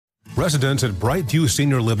Residents at Brightview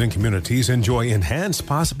Senior Living Communities enjoy enhanced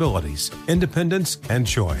possibilities, independence, and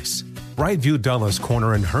choice. Brightview Dulles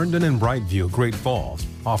Corner in Herndon and Brightview, Great Falls,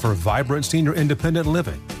 offer vibrant senior independent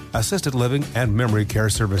living, assisted living, and memory care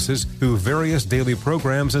services through various daily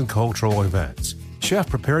programs and cultural events.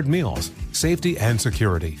 Chef-prepared meals, safety and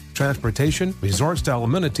security, transportation, resort-style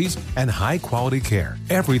amenities, and high-quality care.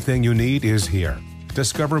 Everything you need is here.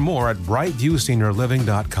 Discover more at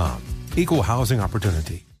brightviewseniorliving.com. Equal housing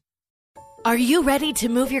opportunity. Are you ready to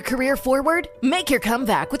move your career forward? Make your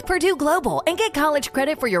comeback with Purdue Global and get college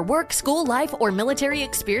credit for your work, school life, or military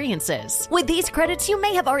experiences. With these credits, you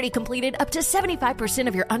may have already completed up to 75%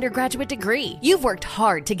 of your undergraduate degree. You've worked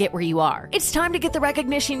hard to get where you are. It's time to get the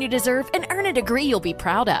recognition you deserve and earn a degree you'll be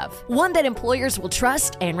proud of, one that employers will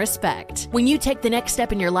trust and respect. When you take the next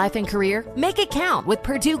step in your life and career, make it count with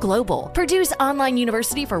Purdue Global, Purdue's online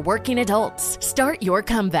university for working adults. Start your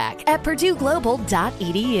comeback at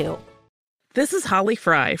purdueglobal.edu. This is Holly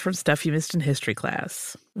Fry from Stuff You Missed in History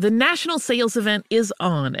class. The national sales event is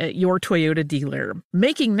on at your Toyota dealer,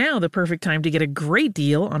 making now the perfect time to get a great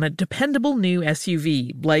deal on a dependable new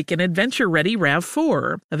SUV, like an adventure-ready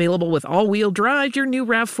RAV4. Available with all-wheel drive, your new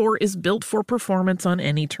RAV4 is built for performance on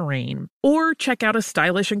any terrain. Or check out a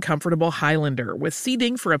stylish and comfortable Highlander with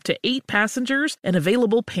seating for up to 8 passengers and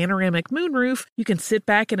available panoramic moonroof. You can sit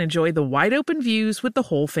back and enjoy the wide-open views with the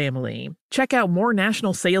whole family. Check out more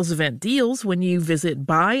national sales event deals when you visit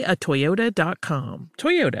buyatoyota.com.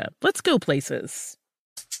 Toyota, let's go places.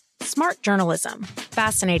 Smart journalism.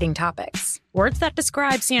 Fascinating topics. Words that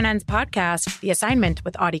describe CNN's podcast, The Assignment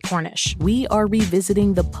with Audie Cornish. We are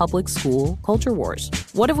revisiting the public school culture wars.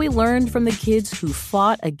 What have we learned from the kids who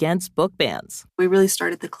fought against book bans? We really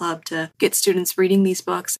started the club to get students reading these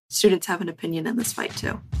books. Students have an opinion in this fight,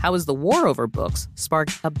 too. How has the war over books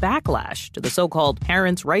sparked a backlash to the so-called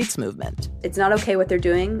parents' rights movement? It's not okay what they're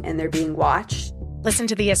doing, and they're being watched. Listen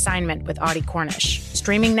to The Assignment with Audie Cornish,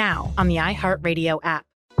 streaming now on the iHeartRadio app.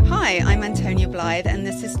 Hi, I'm Antonia Blythe, and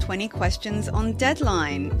this is 20 Questions on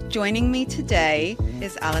Deadline. Joining me today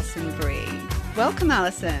is Alison Brie. Welcome,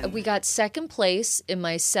 Alison. We got second place in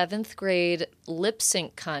my 7th grade lip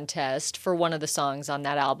sync contest for one of the songs on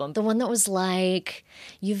that album. The one that was like,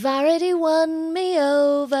 "You've already won me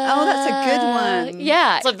over." Oh, that's a good one.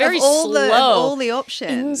 Yeah. It's a very of all slow. Of all the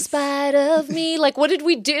options. In spite of me. Like, what did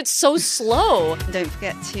we do? It's so slow. Don't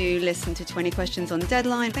forget to listen to 20 Questions on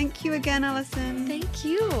Deadline. Thank you again, Alison. Thank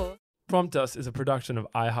you. Prompt Us is a production of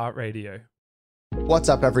iHeartRadio. What's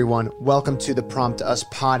up, everyone? Welcome to the Prompt Us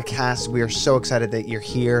podcast. We are so excited that you're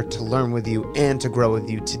here to learn with you and to grow with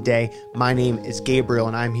you today. My name is Gabriel,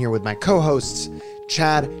 and I'm here with my co-hosts,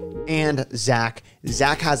 Chad and Zach.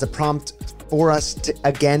 Zach has a prompt for us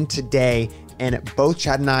again today, and both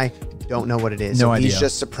Chad and I don't know what it is. No idea. He's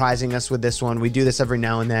just surprising us with this one. We do this every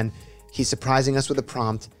now and then. He's surprising us with a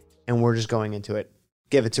prompt, and we're just going into it.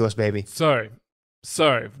 Give it to us, baby.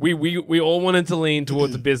 So we all wanted to lean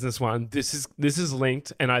towards the business one. This is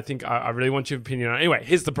linked, and I think I really want your opinion on it. Anyway,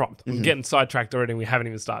 here's the prompt. We're getting sidetracked already, and we haven't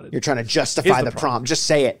even started. You're trying to justify the prompt. Just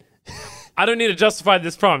say it. I don't need to justify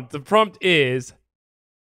this prompt. The prompt is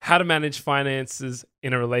how to manage finances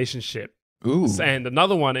in a relationship. Ooh. And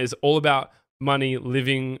another one is all about money,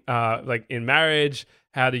 living like in marriage.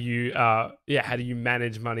 How do you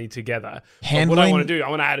manage money together? But what I want to do, I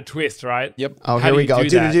want to add a twist, right? Yep. Oh, here we go.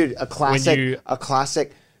 Dude, a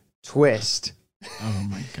classic twist. Oh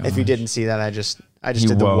my god. If you didn't see that, I just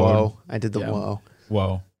did the whoa. I did the whoa.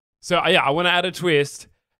 Whoa. So I want to add a twist.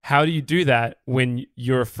 How do you do that when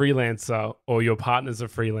you're a freelancer or your partner's a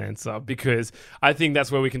freelancer? Because I think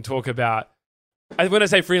that's where we can talk about. When I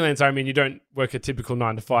say freelancer, I mean you don't work a typical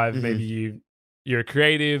 9 to 5. Mm-hmm. Maybe you're a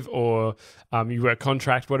creative or you work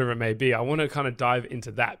contract, whatever it may be. I want to kind of dive into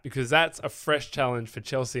that because that's a fresh challenge for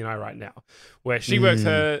Chelsea and I right now, where she works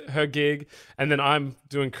her gig and then I'm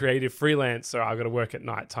doing creative freelance, so I got to work at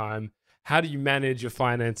nighttime. How do you manage your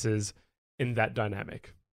finances in that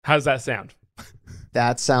dynamic? How does that sound?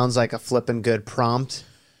 That sounds like a flippin' good prompt,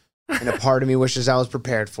 and a part of me wishes I was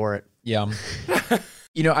prepared for it. Yeah.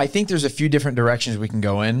 You know, I think there's a few different directions we can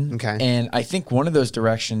go in. Okay. And I think one of those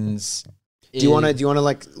directions Do you want to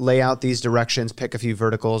like lay out these directions, pick a few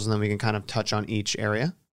verticals, and then we can kind of touch on each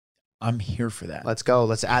area? I'm here for that. Let's go.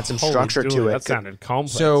 Let's add some structure to it. That sounded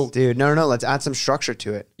complex. So, dude, no. Let's add some structure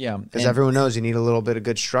to it. Yeah. Because everyone knows you need a little bit of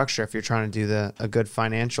good structure if you're trying to do a good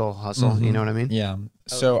financial hustle. You know what I mean? Yeah.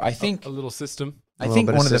 So I think a little system. I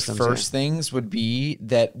think one of the first things would be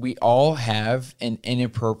that we all have an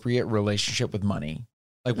inappropriate relationship with money.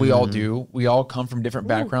 Like we all do. We all come from different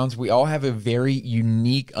backgrounds. We all have a very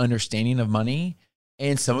unique understanding of money.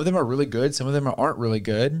 And some of them are really good. Some of them aren't really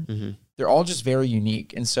good. They're all just very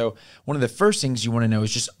unique. And so one of the first things you want to know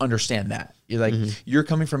is just understand that. You're like, you're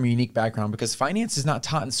coming from a unique background, because finance is not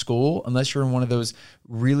taught in school unless you're in one of those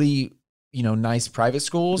really, nice private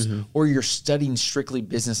schools, or you're studying strictly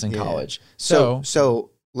business in college.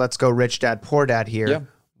 So let's go rich dad, poor dad here. Yeah.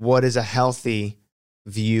 What is a healthy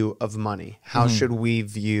view of money? How should we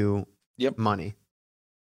view money?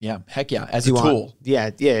 Yeah. Heck yeah. As a tool. Do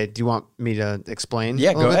you want me to explain?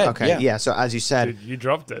 Yeah, go ahead. Okay. Yeah. So as you said, Dude, you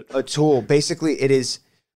dropped it. A tool. Basically, it is.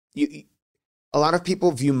 A lot of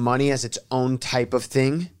people view money as its own type of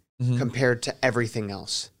thing compared to everything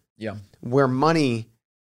else. Yeah. Where money,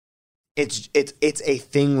 it's a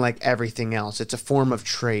thing like everything else. It's a form of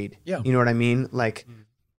trade. Yeah. You know what I mean? Like.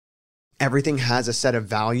 Everything has a set of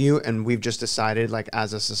value, and we've just decided, like,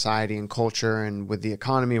 as a society and culture and with the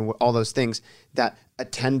economy and all those things, that a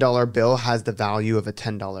 $10 bill has the value of a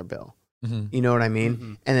 $10 bill. You know what I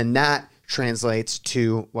mean? And then that translates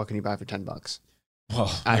to, what can you buy for $10?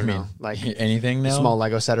 Well, I don't know, like anything now? A small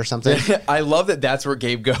Lego set or something. I love that that's where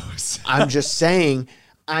Gabe goes. I'm just saying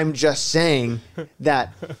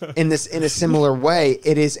that in a similar way,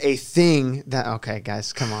 it is a thing that, okay,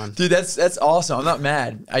 guys, come on. Dude, that's awesome. I'm not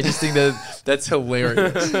mad. I just think that's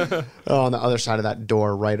hilarious. On the other side of that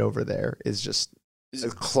door right over there is just a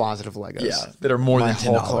closet of Legos. Yeah, that are more than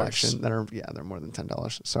 $10. Whole collection they're more than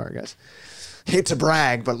 $10. Sorry, guys. Hate to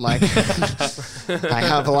brag, but like I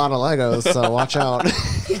have a lot of Legos, so watch out.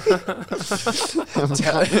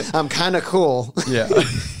 I'm kind of cool. Yeah.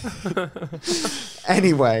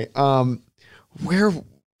 Anyway, where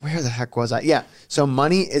the heck was I? Yeah. So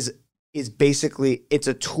money is basically, it's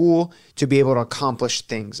a tool to be able to accomplish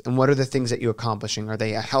things. And what are the things that you're accomplishing? Are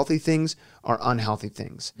they healthy things or unhealthy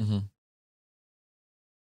things? And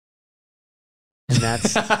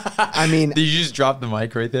that's, I mean, did you just drop the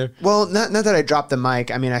mic right there? Well, not that I dropped the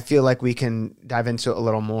mic. I mean, I feel like we can dive into it a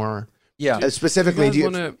little more. Yeah. Specifically, do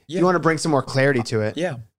you want to bring some more clarity to it?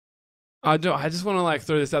 Yeah. I just want to like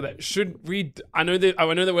throw this out there. Should we? I know that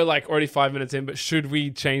we're like already 5 minutes in, but should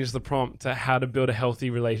we change the prompt to how to build a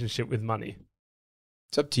healthy relationship with money?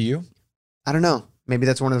 It's up to you. I don't know. Maybe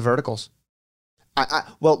that's one of the verticals.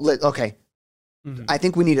 Okay. I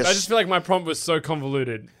think we need I just feel like my prompt was so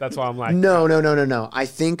convoluted. That's why I'm like, no. I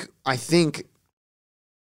think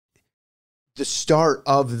the start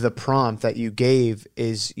of the prompt that you gave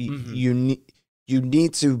is you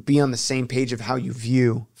need to be on the same page of how you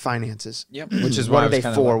view finances. Yep. Which is what are they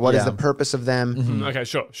for? What is the purpose of them? Okay,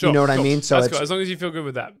 sure. You know what I mean? So that's cool. As long as you feel good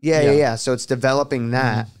with that. Yeah. So it's developing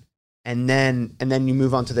that, and then you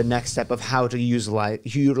move on to the next step of how to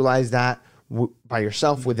utilize that by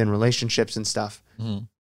yourself within relationships and stuff.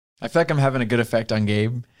 I feel like I'm having a good effect on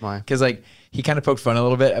Gabe. Why? Because like he kind of poked fun a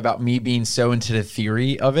little bit about me being so into the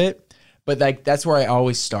theory of it, but like that's where I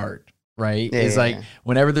always start. Right?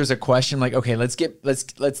 Whenever there's a question, like, okay, let's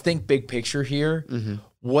think big picture here.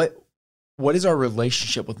 What is our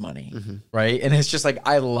relationship with money? Right? And it's just like,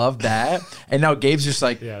 I love that. And now Gabe's just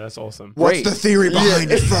like, yeah, that's awesome. What's the theory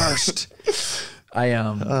behind it first?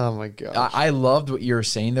 Oh my God. I loved what you were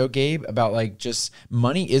saying though, Gabe, about like just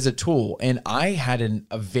money is a tool. And I had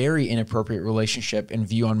a very inappropriate relationship and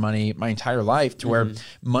view on money my entire life to where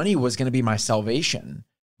money was going to be my salvation.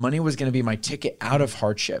 Money was going to be my ticket out of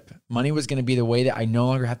hardship. Money was going to be the way that I no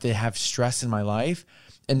longer have to have stress in my life.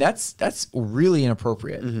 And that's really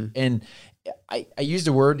inappropriate. And I used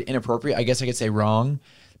the word inappropriate. I guess I could say wrong.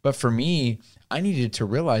 But for me, I needed to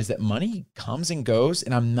realize that money comes and goes,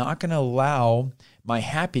 and I'm not going to allow my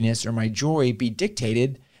happiness or my joy be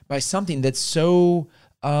dictated by something that's so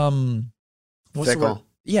what's the word?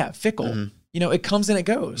 Yeah, fickle. It comes and it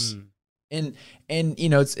goes. And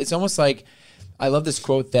it's almost like, I love this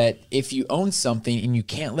quote that if you own something and you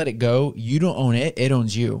can't let it go, you don't own it, it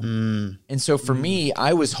owns you. And so for me,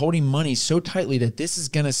 I was holding money so tightly that this is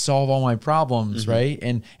going to solve all my problems, right?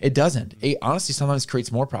 And it doesn't. It honestly sometimes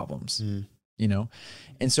creates more problems, And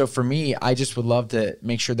so for me, I just would love to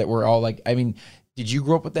make sure that we're all like, I mean, did you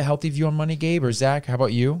grow up with a healthy view on money, Gabe, or Zach? How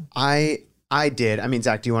about you? I did. I mean,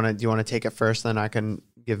 Zach, do you want to take it first, then I can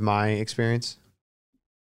give my experience?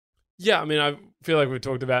 Yeah, I mean, I feel like we've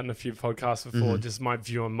talked about in a few podcasts before, just my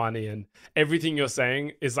view on money, and everything you're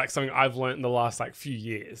saying is like something I've learned in the last like few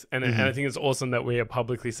years. And I think it's awesome that we are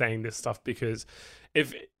publicly saying this stuff, because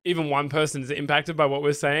if even one person is impacted by what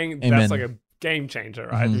we're saying, that's like a game changer,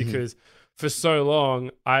 right? Because for so long,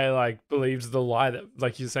 I like believed the lie that,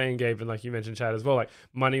 like you're saying, Gabe, and like you mentioned, Chad, as well, like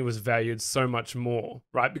money was valued so much more,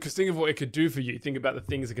 right? Because think of what it could do for you. Think about the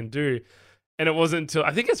things it can do. And it wasn't until,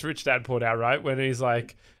 I think it's Rich Dad Poor Dad, right? When he's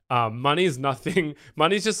like, money is nothing.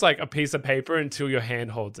 Money's just like a piece of paper until your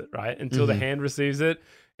hand holds it, right? Until the hand receives it,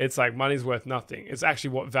 it's like money's worth nothing. It's actually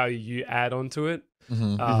what value you add onto it.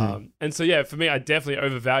 And so, yeah, for me, I definitely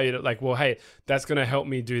overvalued it. Like, well, hey, that's going to help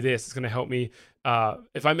me do this. It's going to help me.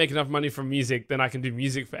 If I make enough money from music, then I can do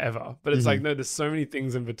music forever. But it's like, no, there's so many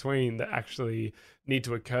things in between that actually need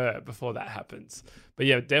to occur before that happens. But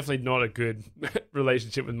yeah, definitely not a good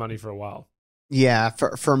relationship with money for a while. Yeah,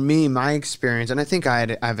 for me, my experience, and I think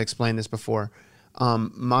I've explained this before.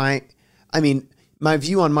 My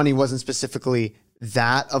view on money wasn't specifically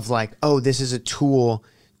that of like, oh, this is a tool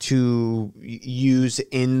to use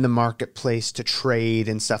in the marketplace to trade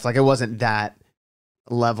and stuff. Like, it wasn't that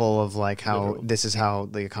level of like how this is how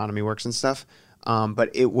the economy works and stuff.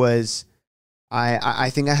 But it was, I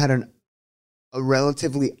think I had a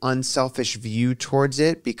relatively unselfish view towards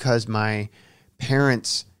it because my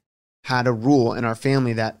parents had a rule in our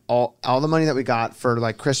family that all the money that we got for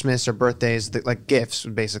like Christmas or birthdays, like gifts,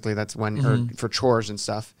 basically, that's when, or for chores and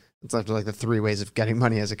stuff. It's like the 3 ways of getting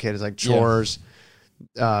money as a kid is like chores,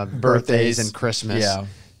 birthdays, and Christmas. Yeah.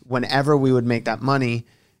 Whenever we would make that money,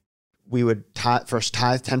 we would first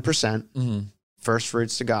tithe 10%, first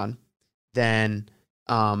fruits to God. Then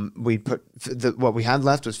we'd put what we had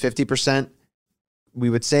left was 50% we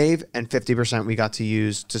would save, and 50% we got to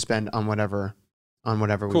use to spend on whatever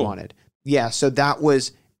we wanted. Yeah, so that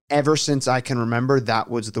was, ever since I can remember, that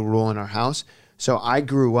was the rule in our house. So I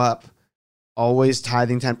grew up always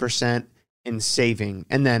tithing 10% and saving.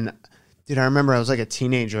 And then, dude, I remember I was like a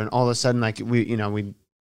teenager, and all of a sudden, like we'd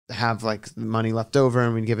have like money left over,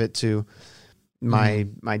 and we'd give it to my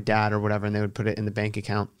dad or whatever, and they would put it in the bank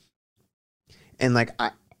account. And like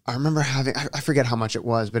I remember having, I forget how much it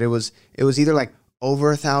was, but it was either like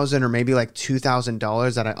over $1,000 or maybe like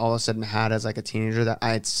 $2,000 that I all of a sudden had as like a teenager that I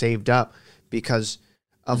had saved up because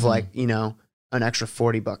of like, an extra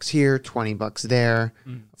 $40 here, $20 there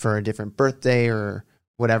for a different birthday or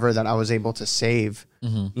whatever that I was able to save,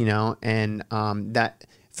 and that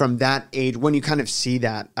from that age, when you kind of see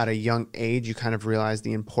that at a young age, you kind of realize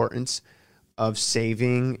the importance of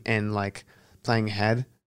saving and like playing ahead.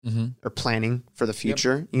 Or planning for the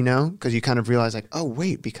future, because you kind of realize like, oh,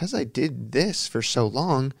 wait, because I did this for so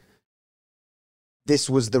long, this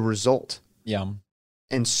was the result. Yeah.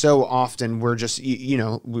 And so often we're just,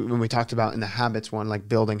 when we talked about in the habits one, like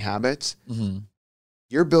building habits,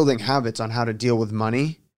 you're building habits on how to deal with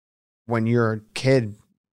money when you're a kid,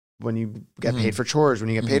 when you get paid for chores, when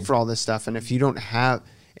you get paid for all this stuff. And if you don't have,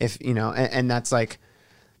 and that's like,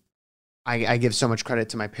 I give so much credit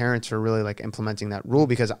to my parents for really like implementing that rule,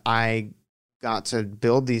 because I got to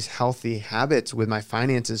build these healthy habits with my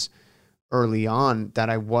finances early on that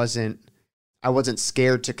I wasn't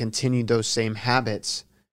scared to continue those same habits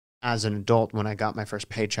as an adult when I got my first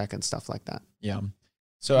paycheck and stuff like that. Yeah.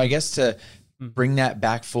 So I guess to bring that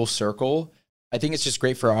back full circle, I think it's just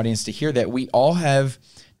great for our audience to hear that we all have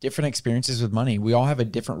different experiences with money. We all have a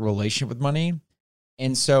different relationship with money.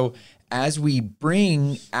 And so as we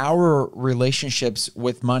bring our relationships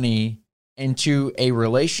with money into a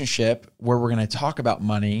relationship where we're going to talk about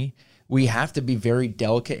money, we have to be very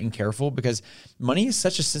delicate and careful, because money is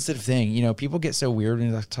such a sensitive thing. People get so weird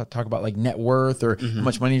when they talk about like net worth or how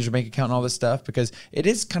much money is your bank account and all this stuff, because it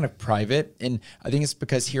is kind of private. And I think it's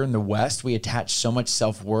because here in the West, we attach so much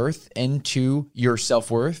self-worth into your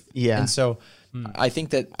self-worth. Yeah. And so I think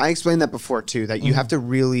that I explained that before too, that you have to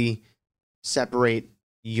really separate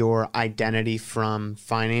your identity from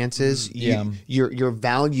finances. Your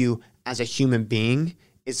value as a human being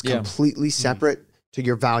is completely separate to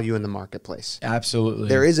your value in the marketplace. Absolutely.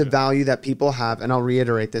 There is a value that people have, and I'll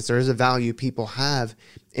reiterate this, there is a value people have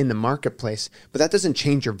in the marketplace, but that doesn't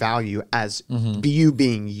change your value as you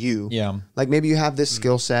being you. Yeah. Like maybe you have this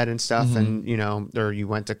skill set and stuff, and or you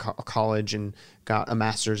went to college and got a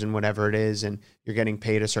master's in whatever it is, and you're getting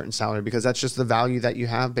paid a certain salary because that's just the value that you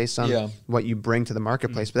have based on what you bring to the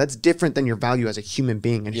marketplace. But that's different than your value as a human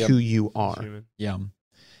being and who you are. Yeah.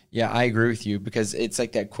 Yeah, I agree with you, because it's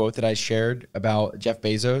like that quote that I shared about Jeff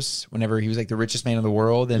Bezos whenever he was like the richest man in the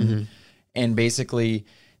world. And basically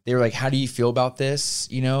they were like, how do you feel about this?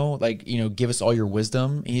 Give us all your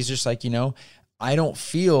wisdom. And he's just like, I don't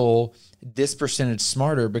feel this percentage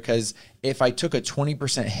smarter, because if I took a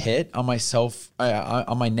 20% hit on myself,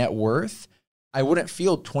 on my net worth, I wouldn't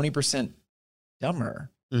feel 20%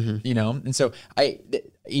 dumber, And so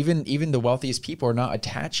even the wealthiest people are not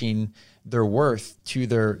attaching their worth to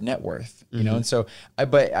their net worth, And so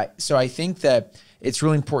I think that it's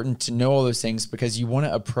really important to know all those things, because you want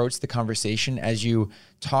to approach the conversation as you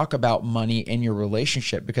talk about money in your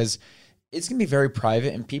relationship, because it's going to be very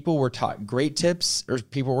private, and people were taught great tips or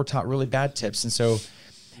people were taught really bad tips. And so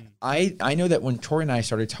I know that when Tori and I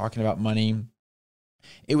started talking about money,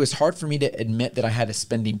 it was hard for me to admit that I had a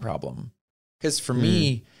spending problem. Because for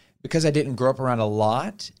me, because I didn't grow up around a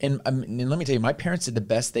lot, and let me tell you, my parents did the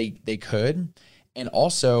best they could. And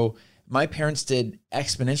also, my parents did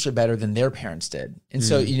exponentially better than their parents did. And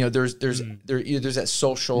so, there's that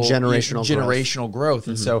social generational growth.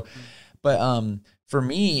 And so, but for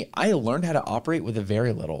me, I learned how to operate with a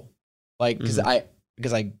very little, like, because I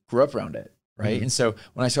grew up around it, right? And so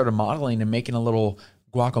when I started modeling and making a little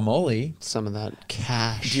guacamole, some of that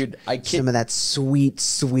cash, dude, some of that sweet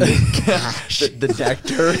cash, the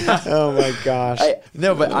nectar. Oh my gosh.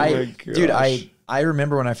 I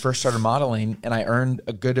remember when I first started modeling and I earned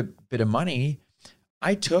a good bit of money,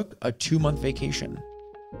 I took a 2-month vacation.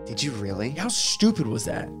 Did you really? How stupid was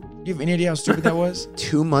that? Do you have any idea how stupid that was?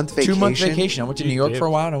 2-month vacation? 2-month vacation. I went to New York for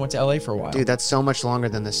a while and I went to LA for a while. Dude, that's so much longer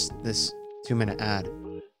than this 2-minute ad.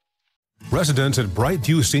 Residents at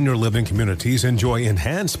Brightview Senior Living Communities enjoy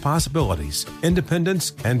enhanced possibilities,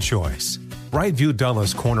 independence, and choice. Brightview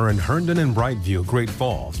Dulles Corner in Herndon and Brightview, Great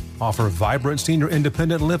Falls, offer vibrant senior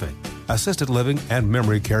independent living, assisted living, and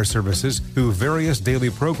memory care services through various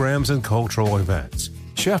daily programs and cultural events.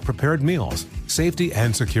 Chef-prepared meals, safety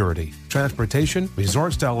and security, transportation,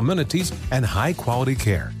 resort-style amenities, and high-quality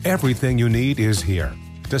care. Everything you need is here.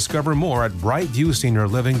 Discover more at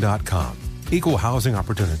brightviewseniorliving.com. Equal housing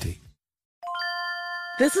opportunity.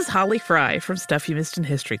 This is Holly Fry from Stuff You Missed in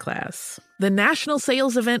History Class. The national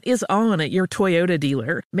sales event is on at your Toyota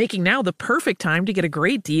dealer, making now the perfect time to get a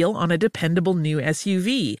great deal on a dependable new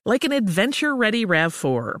SUV, like an adventure-ready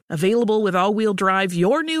RAV4. Available with all-wheel drive,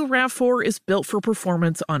 your new RAV4 is built for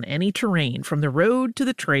performance on any terrain, from the road to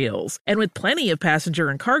the trails. And with plenty of passenger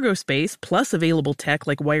and cargo space, plus available tech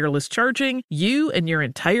like wireless charging, you and your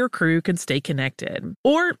entire crew can stay connected.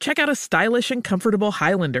 Or check out a stylish and comfortable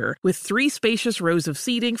Highlander with 3 spacious rows of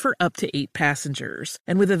seating for up to 8 passengers.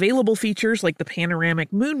 And with available features like the panoramic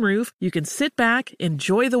moonroof, you can sit back,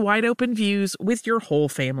 enjoy the wide open views with your whole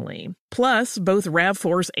family. Plus, both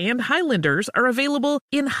RAV4s and Highlanders are available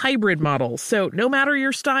in hybrid models, so no matter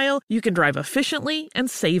your style, you can drive efficiently and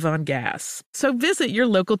save on gas. So visit your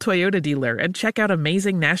local Toyota dealer and check out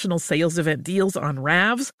amazing national sales event deals on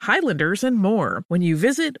RAVs, Highlanders, and more when you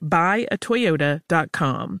visit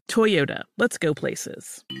buyatoyota.com. Toyota, let's go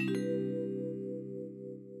places.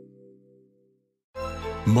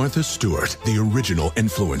 Martha Stewart, the original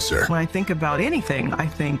influencer. When I think about anything, I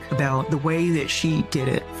think about the way that she did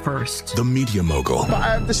it first. The media mogul.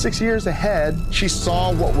 5 to 6 years ahead, she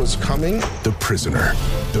saw what was coming. The prisoner.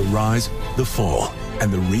 The rise, the fall,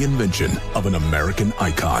 and the reinvention of an American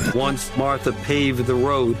icon. Once Martha paved the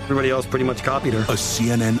road, everybody else pretty much copied her. A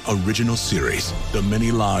CNN original series, The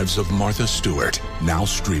Many Lives of Martha Stewart, now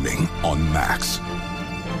streaming on Max.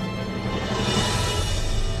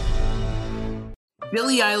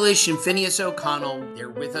 Billie Eilish and Phineas O'Connell, they're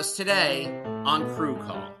with us today on Crew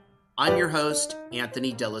Call. I'm your host,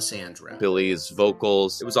 Anthony D'Alessandro. Billie's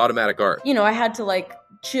vocals, it was automatic art. You know, I had to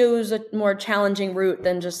choose a more challenging route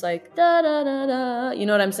than just da da da da. You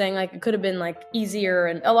know what I'm saying? It could have been easier.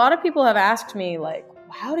 And a lot of people have asked me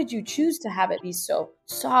how did you choose to have it be so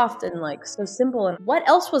soft and so simple? And what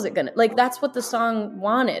else was it gonna that's what the song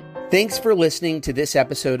wanted. Thanks for listening to this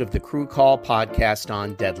episode of the Crew Call podcast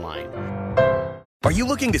on Deadline. Are you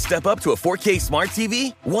looking to step up to a 4K smart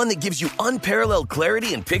TV? One that gives you unparalleled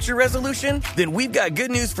clarity and picture resolution? Then we've got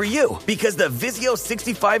good news for you, because the Vizio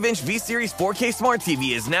 65-inch V-Series 4K smart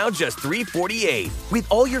TV is now just $348. With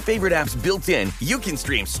all your favorite apps built in, you can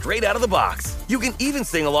stream straight out of the box. You can even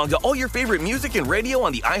sing along to all your favorite music and radio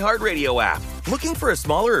on the iHeartRadio app. Looking for a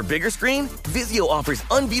smaller or bigger screen? Vizio offers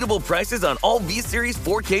unbeatable prices on all V-Series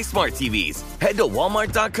 4K smart TVs. Head to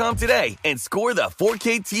Walmart.com today and score the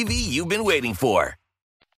 4K TV you've been waiting for.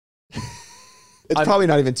 It's probably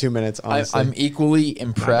not even 2 minutes, honestly. I'm equally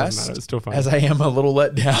impressed as I am a little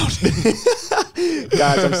let down.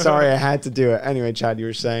 Guys, I'm sorry I had to do it. Anyway, Chad, you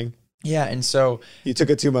were saying? Yeah, and so... You took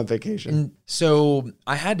a 2-month vacation. And so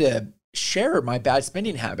I had to share my bad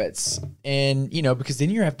spending habits. And, because then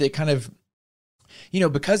you have to kind of...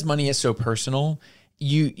 because money is so personal,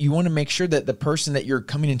 you want to make sure that the person that you're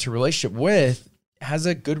coming into a relationship with has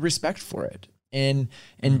a good respect for it. And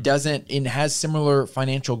has similar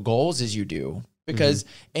financial goals as you do. Because,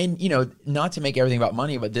 not to make everything about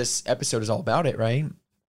money, but this episode is all about it, right?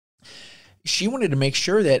 She wanted to make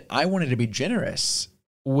sure that I wanted to be generous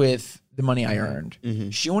with the money I earned. Mm-hmm.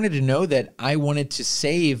 She wanted to know that I wanted to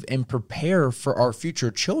save and prepare for our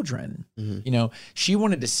future children. Mm-hmm. She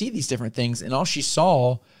wanted to see these different things, and all she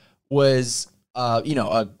saw was, a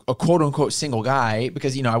quote unquote single guy,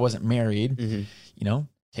 because, I wasn't married,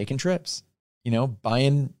 taking trips,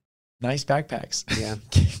 buying nice backpacks. Yeah.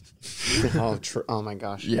 Oh my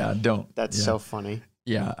gosh. Yeah, don't. That's so funny.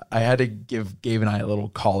 Yeah, I had to give Gabe and I a little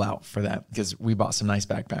call out for that because we bought some nice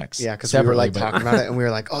backpacks. Yeah, because we were like talking about it and we were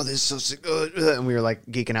like, oh, this is so sick. And we were like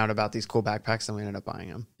geeking out about these cool backpacks and we ended up buying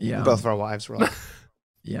them. Yeah. And both of our wives were like,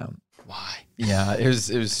 yeah. Why? Yeah, it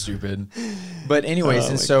was stupid. But anyways,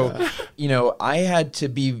 and so, gosh. You know, I had to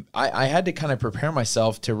kind of prepare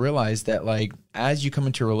myself to realize that like, as you come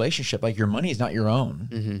into a relationship, like your money is not your own.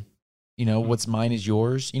 Mm-hmm. You know, what's mine is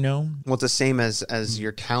yours, you know? Well, it's the same as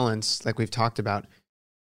your talents, like we've talked about.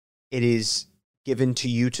 It is given to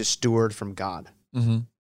you to steward from God. Mm-hmm.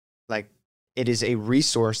 Like it is a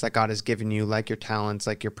resource that God has given you, like your talents,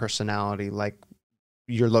 like your personality, like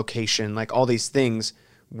your location, like all these things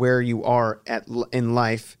where you are in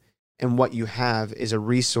life, and what you have is a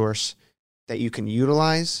resource that you can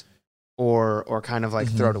utilize or kind of like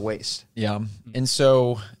throw to waste. Yeah. And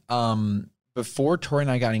so before Tori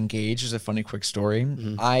and I got engaged, there's a funny quick story.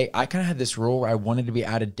 I kind of had this rule where I wanted to be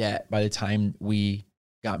out of debt by the time we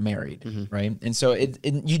got married, right? And so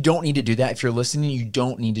you don't need to do that. If you're listening, you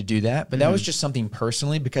don't need to do that. But that was just something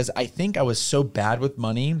personally, because I think I was so bad with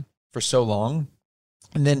money for so long.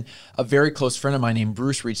 And then a very close friend of mine named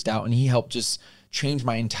Bruce reached out and he helped just change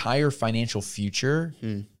my entire financial future.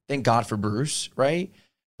 Thank God for Bruce, right?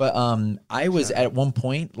 But I was at one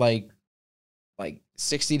point like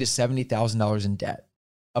 $60,000 to $70,000 in debt.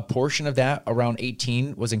 A portion of that, around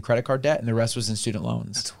 18, was in credit card debt, and the rest was in student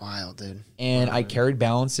loans. That's wild, dude. And I carried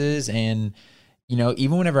balances, and you know,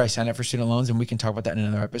 even whenever I signed up for student loans, and we can talk about that in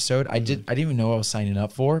another episode, I didn't even know what I was signing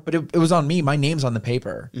up for, but it was on me. My name's on the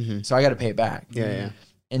paper, so I got to pay it back. Yeah.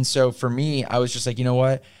 And so for me, I was just like, you know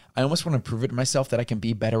what? I almost want to prove it to myself that I can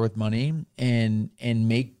be better with money and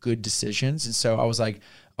make good decisions. And so I was like,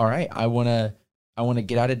 all right, I want to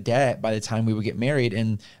get out of debt by the time we would get married.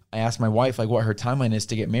 And I asked my wife like what her timeline is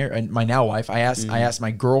to get married. And my now wife, I asked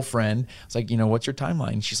my girlfriend, I was like, you know, what's your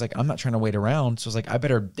timeline? She's like, I'm not trying to wait around. So I was like, I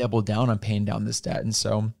better double down on paying down this debt. And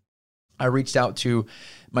so I reached out to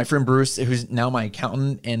my friend Bruce, who's now my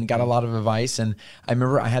accountant, and got a lot of advice. And I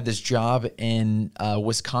remember I had this job in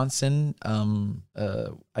Wisconsin. I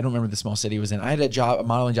don't remember the small city it was in. I had a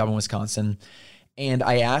modeling job in Wisconsin. And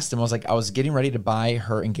I asked him, I was getting ready to buy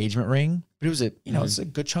her engagement ring, but it was it's a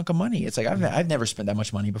good chunk of money. It's like, I've never spent that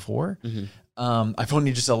much money before. I've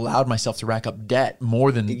only just allowed myself to rack up debt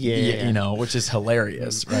more than, which is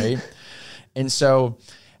hilarious. Right. And so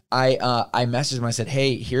I messaged him. I said,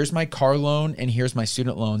 hey, here's my car loan and here's my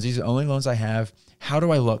student loans. These are the only loans I have. How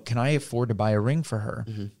do I look? Can I afford to buy a ring for her?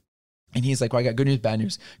 And he's like, well, I got good news, bad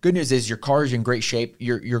news. Good news is your car is in great shape.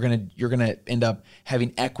 You're gonna end up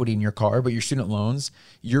having equity in your car, but your student loans,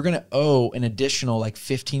 you're gonna owe an additional like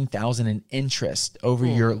 $15,000 in interest over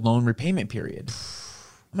your loan repayment period.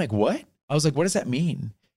 I'm like, what? I was like, what does that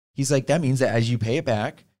mean? He's like, that means that as you pay it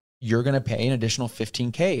back, you're gonna pay an additional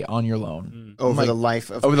 $15K on your loan over the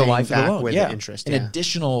life of the loan with the interest. An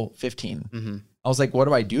additional 15. I was like, what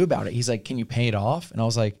do I do about it? He's like, can you pay it off? And I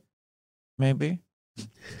was like, maybe.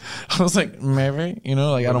 I was like, maybe, I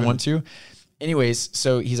don't want to. Anyways,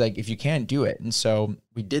 so he's like, if you can, do it. And so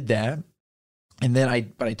we did that. And then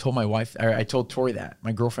I told my wife, or I told Tori that,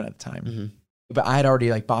 my girlfriend at the time. But I had already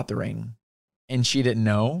like bought the ring and she didn't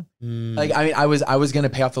know. Like, I mean, I was going to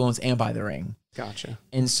pay off the loans and buy the ring. Gotcha.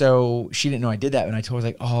 And so she didn't know I did that. And I told her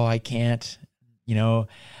like, oh, I can't,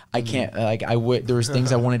 I can't, like there was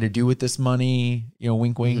things I wanted to do with this money,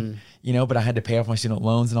 wink, wink, but I had to pay off my student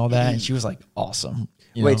loans and all that. And she was like, awesome.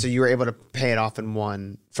 Wait, so you were able to pay it off in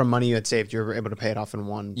one, from money you had saved, you were able to pay it off in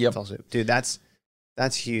one. Yep. Dude, that's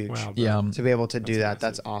huge. Wow, yeah. To be able to do that,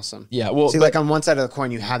 that's awesome. Yeah. Well, see, like on one side of the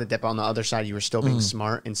coin, you had the dip. On the other side, you were still being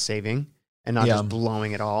smart and saving and not just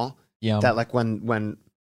blowing it all. Yeah. That like when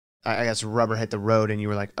I guess rubber hit the road and you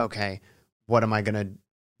were like, okay, what am I going to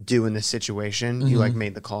do in this situation? You like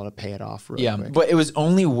made the call to pay it off really quick. But it was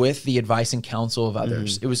only with the advice and counsel of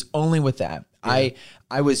others. It was only with that. I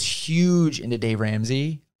was huge into Dave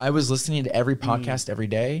Ramsey. I was listening to every podcast every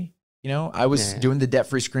day. I was doing the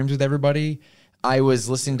debt-free screams with everybody. I was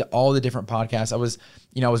listening to all the different podcasts. I was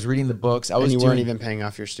reading the books. And you weren't even paying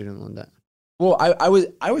off your student loan debt. Well,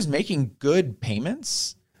 I was making good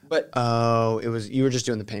payments. But you were just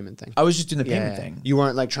doing the payment thing. I was just doing the payment thing. You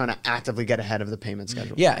weren't like trying to actively get ahead of the payment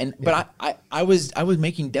schedule. But I was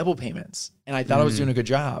making double payments and I thought I was doing a good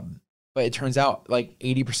job. But it turns out like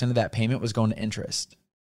 80% of that payment was going to interest.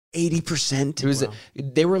 80%? It was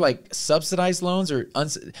they were like subsidized loans or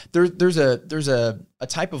there's a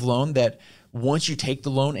type of loan that once you take the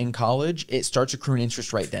loan in college, it starts accruing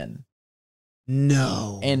interest right then.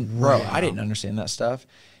 No. And bro, I didn't understand that stuff.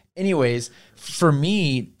 Anyways, for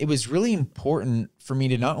me, it was really important for me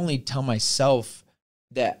to not only tell myself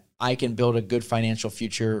that I can build a good financial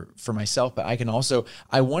future for myself, but I can also,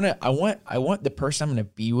 I want the person I'm going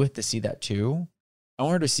to be with to see that too. I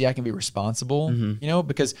want her to see I can be responsible, you know,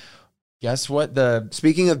 because guess what?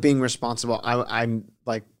 Speaking of being responsible, I'm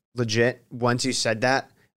like legit. Once you said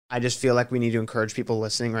that, I just feel like we need to encourage people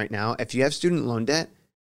listening right now. If you have student loan debt,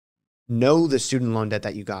 know the student loan debt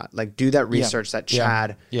that you got. Like, do that research that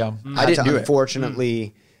Chad I didn't do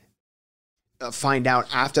unfortunately find out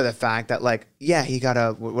after the fact that, like, yeah, he got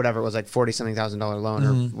a, whatever it was, like $40,000 loan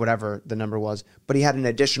or whatever the number was, but he had an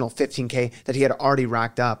additional $15K that he had already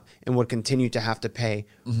racked up and would continue to have to pay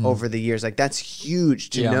over the years. Like, that's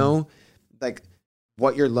huge to know, like,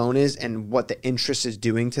 what your loan is and what the interest is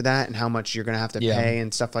doing to that and how much you're going to have to pay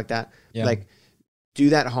and stuff like that. Like,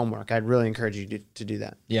 do that homework. I'd really encourage you to do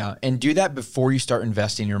that. Yeah. And do that before you start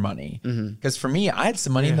investing your money. Because for me, I had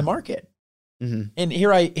some money in the market. And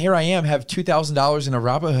here I am, have $2,000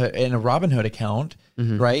 in a Robinhood account,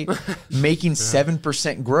 right? Making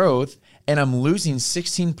 7% growth, and I'm losing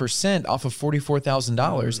 16% off of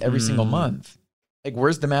 $44,000 every single month. Like,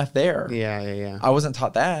 where's the math there? Yeah. I wasn't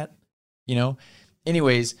taught that, you know?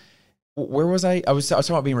 Anyways, where was I? I was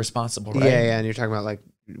talking about being responsible, right? Yeah. And you're talking about, like,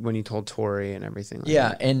 when you told Tori and everything. Like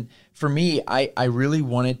that. And for me, I really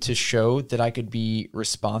wanted to show that I could be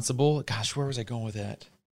responsible. Gosh, where was I going with that?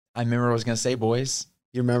 I remember what I was going to say, boys.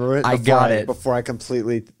 You remember it? I got it. Before I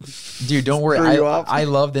completely... Dude, don't worry. I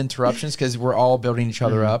love the interruptions because we're all building each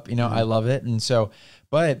other up. You know, I love it. And so,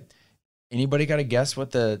 but anybody got to guess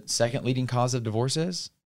what the second leading cause of divorce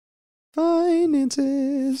is?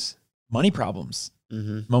 Finances. Money problems.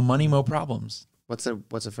 Mo money, mo problems. What's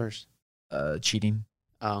the first? Cheating.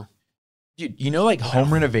 Oh. Dude, you know, like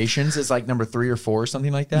home renovations is like number 3 or 4 or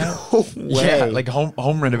something like that. No way. Yeah, like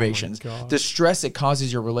home renovations. The stress it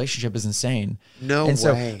causes your relationship is insane. No way. And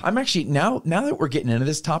so I'm actually now that we're getting into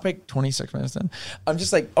this topic, 26 minutes in, I'm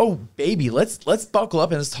just like, oh baby, let's buckle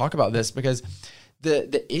up and let's talk about this, because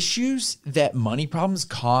the issues that money problems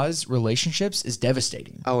cause relationships is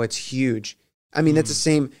devastating. Oh, it's huge. I mean, it's the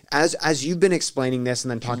same as you've been explaining this and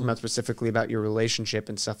then talking about specifically about your relationship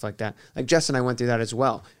and stuff like that. Like Jess and I went through that as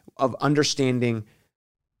well, of understanding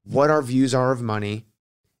what our views are of money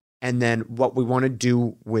and then what we want to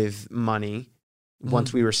do with money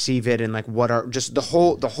once we receive it, and like what are just the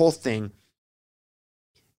whole thing.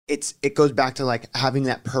 It goes back to like having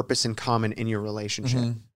that purpose in common in your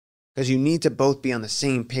relationship, because you need to both be on the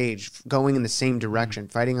same page, going in the same direction,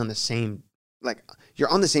 fighting on the same, like you're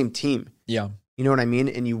on the same team. Yeah. You know what I mean?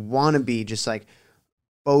 And you want to be just like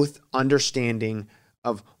both understanding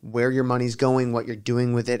of where your money's going, what you're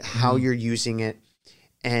doing with it, how you're using it,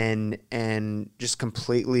 and just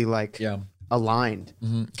completely like aligned.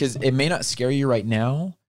 Because it may not scare you right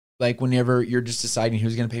now, like whenever you're just deciding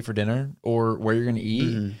who's going to pay for dinner or where you're going to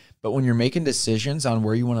eat. But when you're making decisions on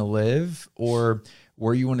where you want to live or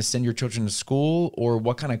where you want to send your children to school or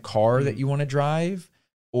what kind of car that you want to drive,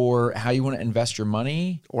 or how you want to invest your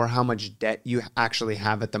money, or how much debt you actually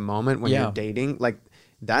have at the moment when you're dating, like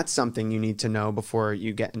that's something you need to know before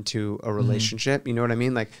you get into a relationship. You know what I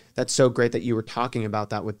mean? Like, that's so great that you were talking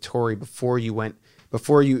about that with Tori before you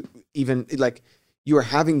even, like, you were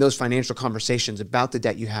having those financial conversations about the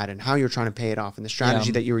debt you had and how you're trying to pay it off and the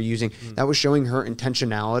strategy that you were using. That was showing her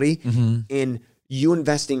intentionality in you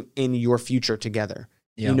investing in your future together.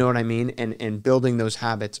 You know what I mean? And building those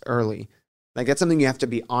habits early. Like, that's something you have to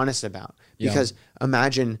be honest about, because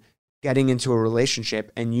imagine getting into a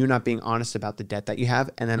relationship and you not being honest about the debt that you have.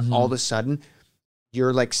 And then all of a sudden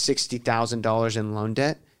you're like $60,000 in loan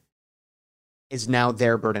debt is now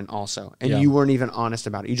their burden also. And you weren't even honest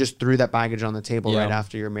about it. You just threw that baggage on the table right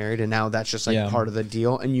after you're married. And now that's just like part of the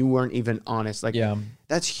deal. And you weren't even honest. Like,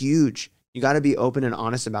 that's huge. You got to be open and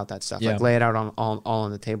honest about that stuff. Like, lay it out on all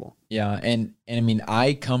on the table. Yeah. And I mean,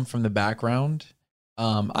 I come from the background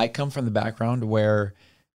where,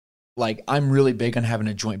 like, I'm really big on having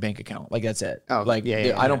a joint bank account. Like, that's it. Oh, like,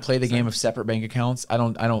 I don't play the game of separate bank accounts. I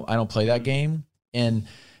don't play that game.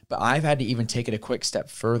 But I've had to even take it a quick step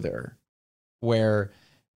further, where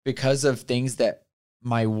because of things that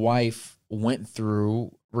my wife went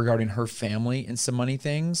through regarding her family and some money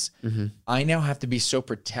things, I now have to be so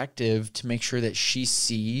protective to make sure that she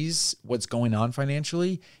sees what's going on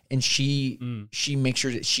financially, and she makes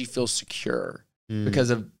sure that she feels secure because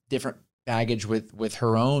of different baggage with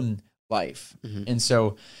her own life. And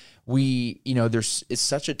so it's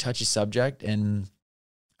such a touchy subject, and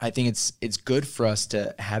I think it's good for us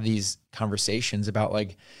to have these conversations about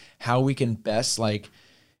like how we can best like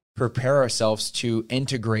prepare ourselves to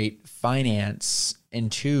integrate finance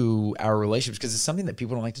into our relationships, because it's something that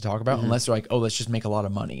people don't like to talk about unless they're like, oh, let's just make a lot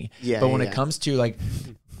of money. But when it comes to like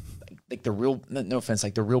like the real, no offense,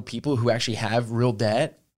 like the real people who actually have real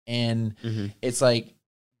debt. And it's like,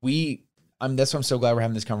 that's why I'm so glad we're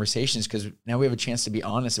having this conversation, is because now we have a chance to be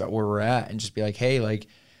honest about where we're at and just be like, hey, like,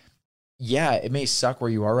 yeah, it may suck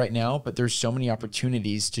where you are right now, but there's so many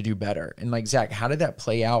opportunities to do better. And like, Zach, how did that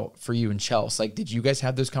play out for you and Chelsea? Like, did you guys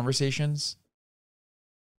have those conversations?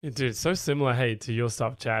 Yeah, dude, so similar, hey, to your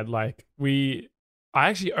stuff, Chad. Like, I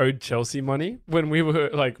actually owed Chelsea money when we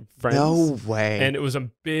were like friends. No way. And it was a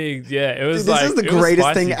big, it was. Dude, this is the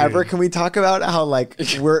greatest thing ever. Dude. Can we talk about how like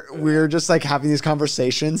we're just like having these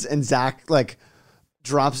conversations and Zach like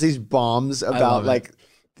drops these bombs about like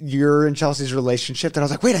your and Chelsea's relationship, and I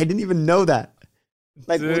was like, wait, I didn't even know that.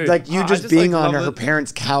 Like, dude, like you just being like, on her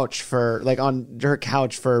parents' couch for like on her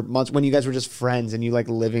couch for months when you guys were just friends, and you like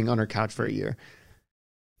living on her couch for a year.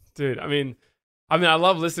 Dude, I mean, I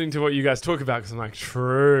love listening to what you guys talk about, because I'm like,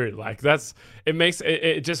 true. Like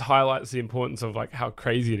it just highlights the importance of like how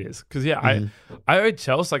crazy it is. Because I owed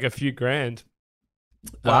Chelsea like a few grand.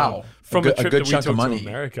 Wow, from a trip good that we chunk took of money to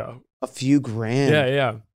America. A few grand.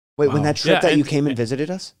 Yeah. Wait, when that trip that you came and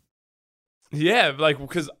visited us? Yeah, like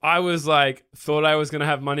because I was like thought I was gonna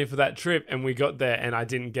have money for that trip, and we got there and I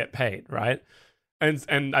didn't get paid, right?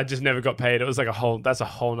 And I just never got paid. It was like that's a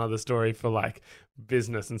whole nother story for like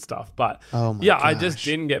business and stuff. But I just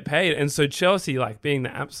didn't get paid. And so Chelsea, like being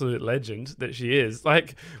the absolute legend that she is,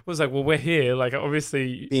 like was like, well, we're here. Like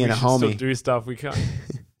obviously being we a should homie. still do stuff. We can't.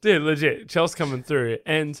 Dude, legit, Chelsea coming through.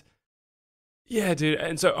 And yeah, dude.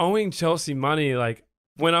 And so owing Chelsea money, like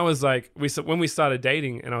when I was like, when we started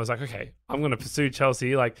dating, and I was like, okay, I'm going to pursue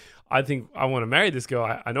Chelsea. Like, I think I want to marry this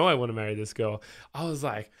girl. I know I want to marry this girl. I was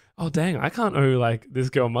like, oh, dang, I can't owe like this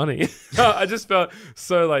girl money. I just felt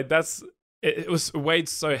so like it was weighed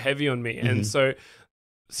so heavy on me. And so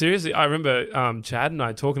seriously, I remember Chad and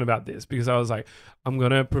I talking about this, because I was like, I'm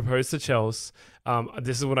going to propose to Chelsea.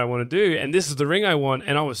 This is what I want to do. And this is the ring I want.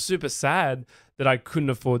 And I was super sad that I couldn't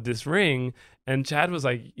afford this ring. And Chad was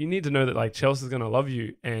like, you need to know that like Chelsea is going to love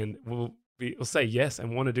you and will say yes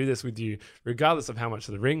and want to do this with you regardless of how much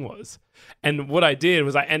the ring was. And what I did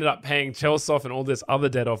was I ended up paying Chelsea off and all this other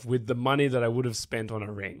debt off with the money that I would have spent on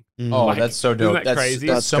a ring. Oh, like, that's so dope. Isn't that crazy?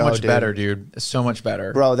 That's so much better, dude. It's so much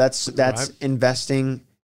better. Bro, that's investing.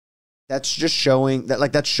 That's just showing that,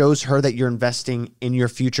 like, that shows her that you're investing in your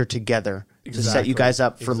future together to set you guys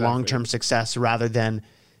up for long-term success rather than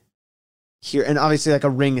here. And obviously like a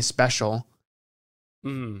ring is special,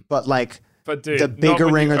 but like, but dude, the bigger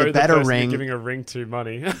ring or the better ring, giving a ring to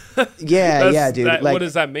money. yeah, dude. Like, like, what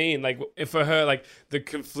does that mean? Like, if for her, like the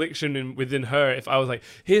confliction within her, if I was like,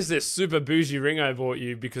 here's this super bougie ring I bought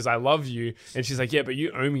you because I love you, and she's like, yeah, but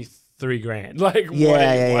you owe me $3,000. Like,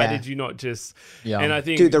 why did you not just? Yeah. And I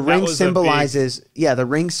think, dude, the ring symbolizes. The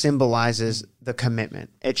ring symbolizes the commitment.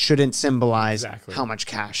 It shouldn't symbolize how much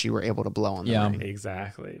cash you were able to blow on the ring.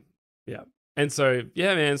 Exactly. Yeah. And so,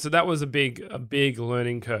 yeah, man, so that was a big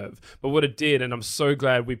learning curve. But what it did, and I'm so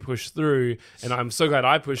glad we pushed through, and I'm so glad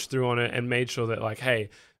I pushed through on it and made sure that, like, hey,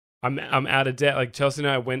 I'm out of debt. Like, Chelsea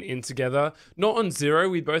and I went in together, not on zero.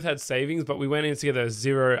 We both had savings, but we went in together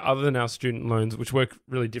zero, other than our student loans, which work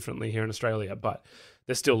really differently here in Australia. But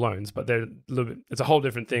they're still loans, but they're a little bit, it's a whole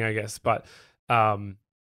different thing, I guess. But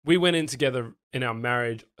we went in together in our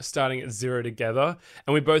marriage, starting at zero together.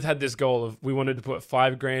 And we both had this goal of, we wanted to put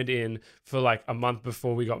 $5,000 in for like a month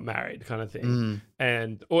before we got married, kind of thing.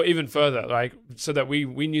 And, or even further, like, so that we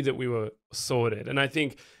knew that we were sorted. And I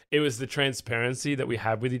think it was the transparency that we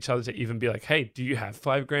had with each other to even be like, hey, do you have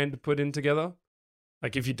 $5,000 to put in together?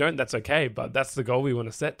 Like, if you don't, that's okay. But that's the goal we want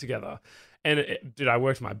to set together. And dude, I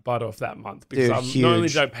worked my butt off that month, because not only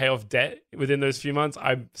did I pay off debt within those few months,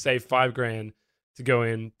 I saved $5,000 to go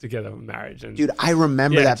in together with marriage. And dude, I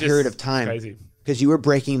remember that period of time, because you were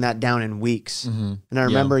breaking that down in weeks. And I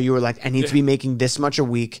remember you were like, I need to be making this much a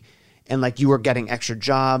week. And like, you were getting extra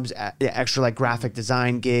jobs, extra like graphic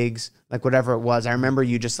design gigs, like whatever it was. I remember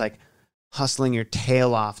you just like hustling your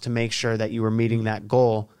tail off to make sure that you were meeting that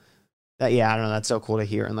goal. I don't know. That's so cool to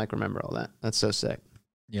hear and like remember all that. That's so sick.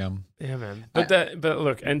 Yeah, man. But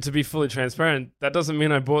look, and to be fully transparent, that doesn't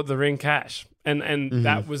mean I bought the ring cash. And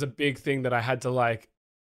that was a big thing that I had to like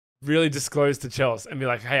really disclose to Chelsea and be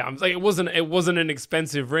like, hey, I'm like, it wasn't an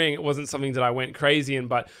expensive ring. It wasn't something that I went crazy in,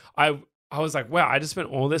 but I was like, wow, I just spent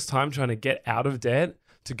all this time trying to get out of debt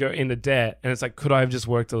to go into debt. And it's like, could I have just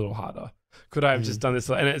worked a little harder? Could I have just done this?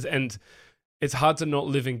 And it's hard to not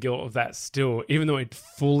live in guilt of that still, even though it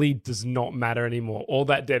fully does not matter anymore. All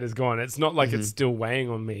that debt is gone. It's not like it's still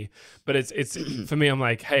weighing on me, but it's for me, I'm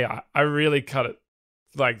like, hey, I really cut it,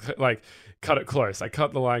 like cut it close. I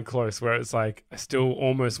cut the line close, where it's like, I still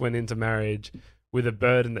almost went into marriage with a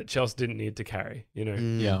burden that Chelsea didn't need to carry, you know?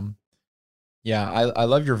 Yeah. Yeah, I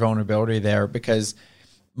love your vulnerability there, because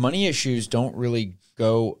money issues don't really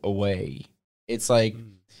go away. It's like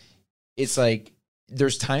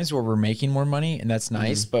there's times where we're making more money and that's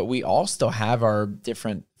nice, but we all still have our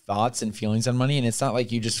different thoughts and feelings on money. And it's not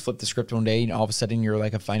like you just flip the script one day and all of a sudden you're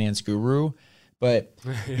like a finance guru. But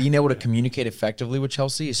being able to communicate effectively with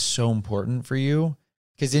Chelsea is so important for you,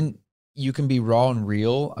 because then you can be raw and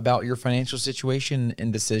real about your financial situation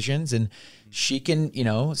and decisions. And she can,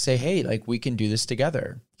 say, hey, like, we can do this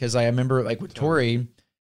together. Because I remember, like, with Tori,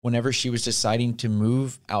 whenever she was deciding to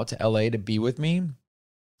move out to LA to be with me,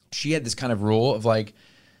 she had this kind of rule of like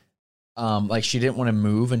she didn't want to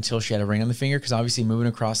move until she had a ring on the finger, because obviously moving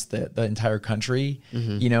across the entire country,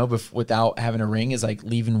 without having a ring is like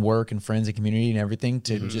leaving work and friends and community and everything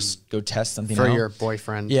to just go test something for out. your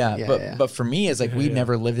boyfriend. But for me, it's like we'd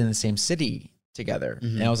never lived in the same city together,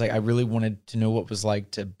 and I was like, I really wanted to know what it was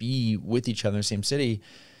like to be with each other in the same city.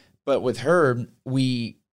 But with her,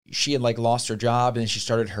 she had like lost her job, and then she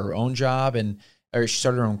started her own job, or she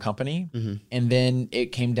started her own company, and then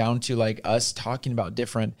it came down to like us talking about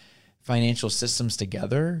different financial systems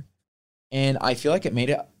together. And I feel like it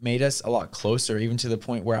made us a lot closer, even to the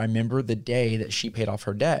point where I remember the day that she paid off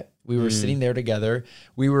her debt. We were sitting there together.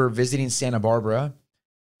 We were visiting Santa Barbara,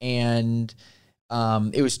 and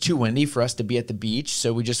it was too windy for us to be at the beach.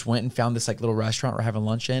 So we just went and found this like little restaurant we're having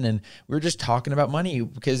lunch in, and we were just talking about money,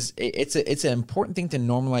 because it's an important thing to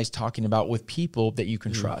normalize talking about with people that you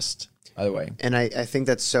can trust, by the way. And I think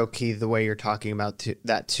that's so key, the way you're talking about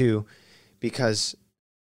that too, because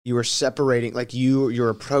you were separating, like your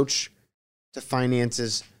approach to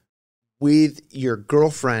finances with your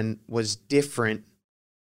girlfriend was different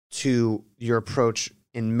to your approach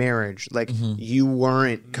in marriage. Like you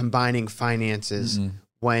weren't combining finances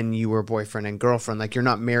when you were boyfriend and girlfriend. Like, you're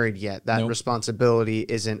not married yet. That responsibility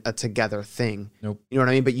isn't a together thing. You know what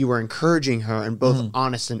I mean? But you were encouraging her and both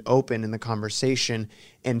honest and open in the conversation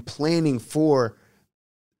and planning for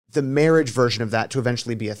the marriage version of that to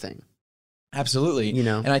eventually be a thing. Absolutely.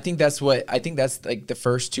 And I think that's like the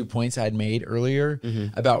first 2 points I had made earlier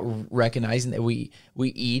about recognizing that we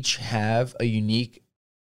each have a unique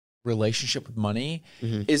relationship with money,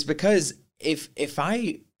 is because if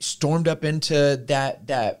I stormed up into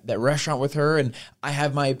that restaurant with her and I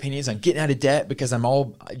have my opinions on getting out of debt because I'm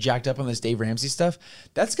all jacked up on this Dave Ramsey stuff,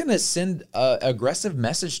 that's going to send a aggressive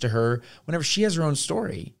message to her whenever she has her own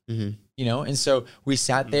story. And so we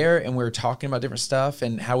sat there and we were talking about different stuff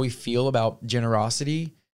and how we feel about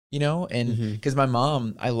generosity, and because my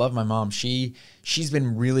mom, I love my mom. She's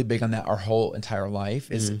been really big on that our whole entire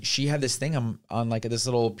life. Is she had this thing on like this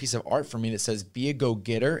little piece of art for me that says, be a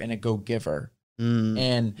go-getter and a go-giver.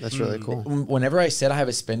 And that's really cool. Whenever I said I have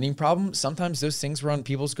a spending problem, sometimes those things were on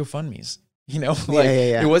people's GoFundMes.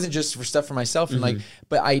 It wasn't just for stuff for myself. And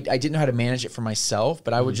but I didn't know how to manage it for myself,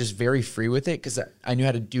 but I was just very free with it, because I knew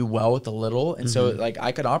how to do well with a little. And so like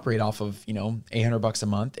I could operate off of, $800 a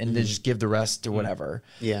month and then just give the rest to whatever.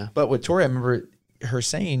 Yeah. But with Tori, I remember her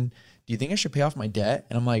saying, do you think I should pay off my debt?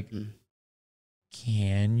 And I'm like,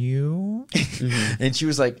 can you? And she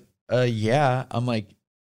was like, yeah. I'm like,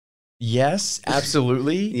 yes,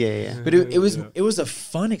 absolutely. But it was a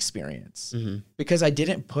fun experience because I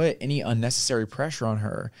didn't put any unnecessary pressure on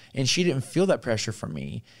her, and she didn't feel that pressure from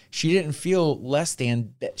me. She didn't feel less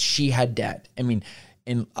than that she had debt. I mean,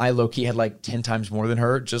 and I low-key had like 10 times more than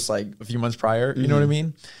her just like a few months prior. You know what I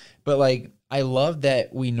mean? But like, I love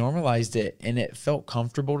that we normalized it and it felt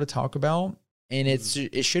comfortable to talk about. And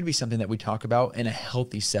it should be something that we talk about in a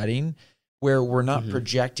healthy setting, where we're not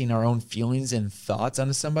projecting our own feelings and thoughts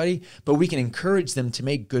onto somebody, but we can encourage them to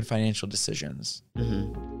make good financial decisions.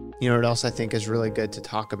 You know what else I think is really good to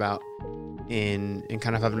talk about and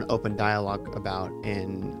kind of have an open dialogue about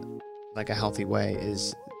in like a healthy way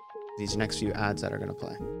is these next few ads that are going to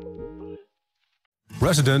play.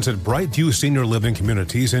 Residents at Brightview Senior Living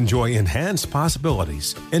Communities enjoy enhanced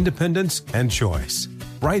possibilities, independence, and choice.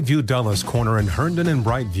 Brightview Dulles Corner in Herndon and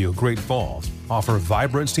Brightview, Great Falls, offer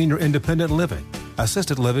vibrant senior independent living,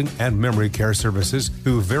 assisted living, and memory care services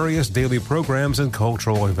through various daily programs and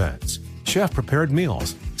cultural events. Chef-prepared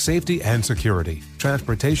meals, safety and security,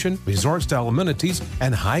 transportation, resort-style amenities,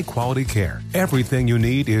 and high-quality care. Everything you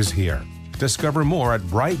need is here. Discover more at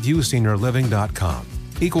brightviewseniorliving.com.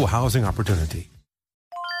 Equal housing opportunity.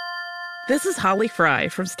 This is Holly Fry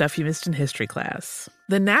from Stuff You Missed in History Class.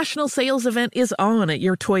 The national sales event is on at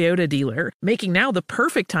your Toyota dealer, making now the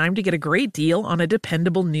perfect time to get a great deal on a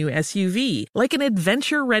dependable new SUV, like an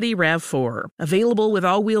adventure-ready RAV4. Available with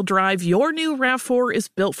all-wheel drive, your new RAV4 is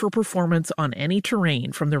built for performance on any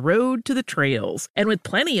terrain, from the road to the trails. And with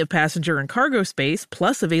plenty of passenger and cargo space,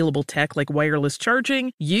 plus available tech like wireless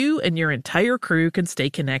charging, you and your entire crew can stay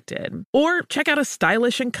connected. Or check out a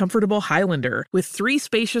stylish and comfortable Highlander with 3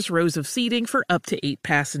 spacious rows of seating for up to 8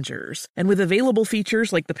 passengers. And with available features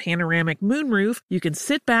like the panoramic moonroof, you can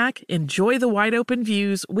sit back, enjoy the wide open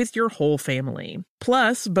views with your whole family.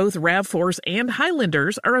 Plus, both RAV4s and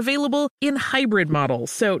Highlanders are available in hybrid models,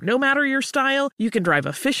 so no matter your style, you can drive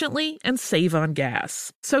efficiently and save on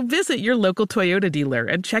gas. So visit your local Toyota dealer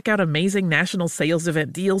and check out amazing national sales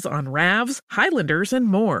event deals on RAVs, Highlanders, and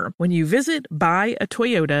more when you visit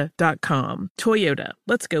buyatoyota.com. Toyota,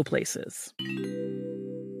 let's go places.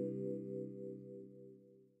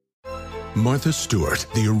 Martha Stewart,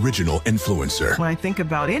 the original influencer. When I think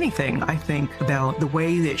about anything, I think about the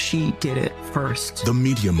way that she did it first. The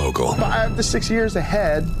media mogul. 5 to 6 years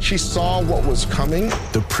ahead, she saw what was coming.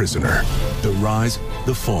 The prisoner. The rise,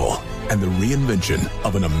 the fall, and the reinvention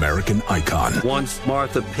of an American icon. Once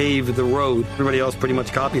Martha paved the road, everybody else pretty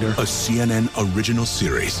much copied her. A CNN original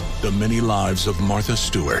series, The Many Lives of Martha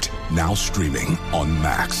Stewart, now streaming on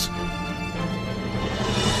Max.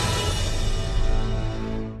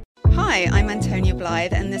 Hi, I'm Antonia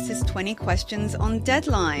Blythe, and this is 20 Questions on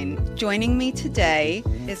Deadline. Joining me today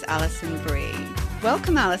is Alison Brie.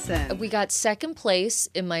 Welcome, Alison. We got second place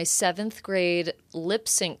in my 7th grade lip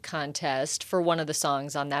sync contest for one of the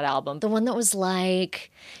songs on that album. The one that was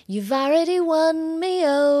like, "You've already won me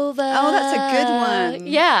over." Oh, that's a good one.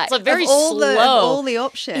 Yeah. It's like very slow. Of all the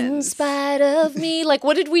options. In spite of me. Like,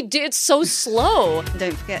 what did we do? It's so slow.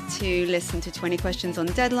 Don't forget to listen to 20 Questions on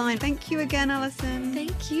Deadline. Thank you again, Alison.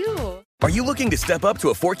 Thank you. Are you looking to step up to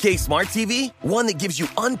a 4K smart TV? One that gives you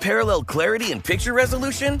unparalleled clarity and picture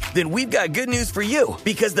resolution? Then we've got good news for you,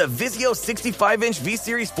 because the Vizio 65-inch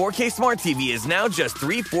V-Series 4K smart TV is now just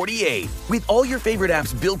 $348. With all your favorite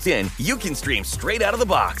apps built in, you can stream straight out of the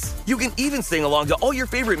box. You can even sing along to all your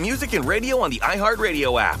favorite music and radio on the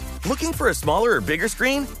iHeartRadio app. Looking for a smaller or bigger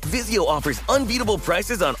screen? Vizio offers unbeatable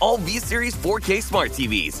prices on all V-Series 4K smart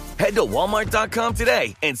TVs. Head to Walmart.com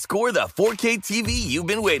today and score the 4K TV you've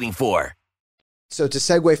been waiting for. So to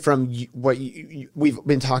segue from what we've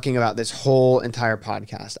been talking about this whole entire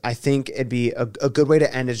podcast, I think it'd be a good way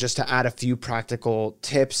to end is just to add a few practical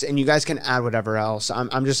tips, and you guys can add whatever else.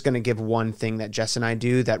 I'm just going to give one thing that Jess and I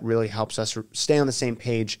do that really helps us stay on the same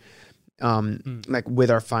page, like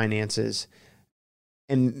with our finances,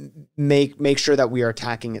 and make sure that we are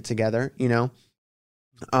attacking it together, you know?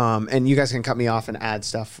 And you guys can cut me off and add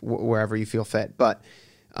stuff wherever you feel fit. But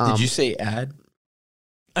did you say add?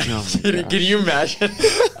 Oh can you imagine?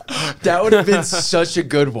 That would have been such a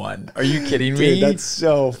good one. Are you kidding me? Dude, that's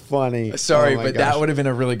so funny. Sorry, but that would have been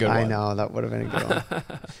a really good one. I know, that would have been a good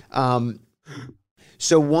one.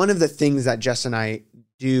 So one of the things that Jess and I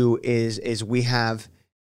do is we have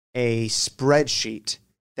a spreadsheet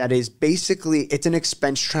that is basically, it's an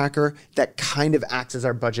expense tracker that kind of acts as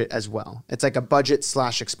our budget as well. It's like a budget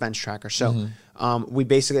 / expense tracker. So we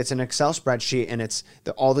basically, it's an Excel spreadsheet, and it's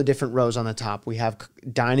all the different rows on the top. We have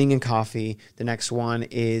dining and coffee. The next one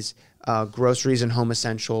is groceries and home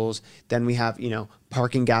essentials. Then we have,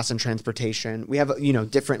 parking, gas, and transportation. We have,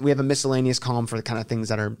 we have a miscellaneous column for the kind of things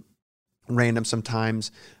that are random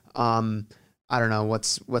sometimes. I don't know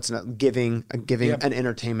what's giving an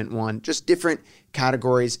entertainment one, just different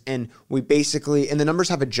categories. And we basically, and the numbers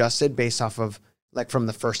have adjusted based off of like from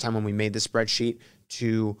the first time when we made the spreadsheet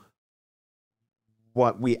to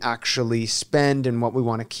what we actually spend and what we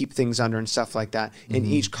want to keep things under and stuff like that. And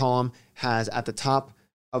each column has, at the top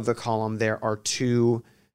of the column, there are 2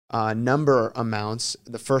 number amounts.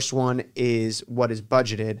 The first one is what is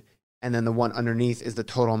budgeted, and then the one underneath is the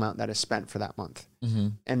total amount that is spent for that month.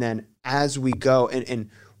 And then as we go, and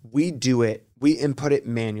we do it, we input it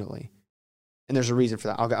manually. And there's a reason for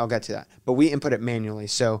that. I'll get to that. But we input it manually.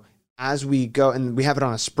 So as we go, and we have it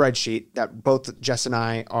on a spreadsheet that both Jess and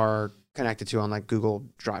I are connected to on like Google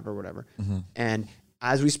Drive or whatever. And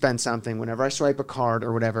as we spend something, whenever I swipe a card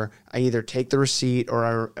or whatever, I either take the receipt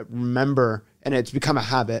or I remember, and it's become a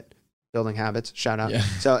habit, building habits, shout out. Yeah.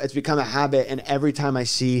 So it's become a habit. And every time I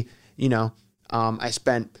see, I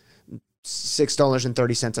spent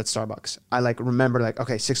 $6.30 at Starbucks. I remember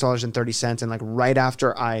okay, $6.30. And right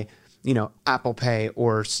after I, Apple Pay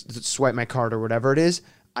or swipe my card or whatever it is,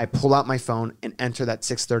 I pull out my phone and enter that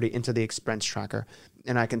 $6.30 into the expense tracker.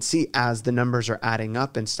 And I can see as the numbers are adding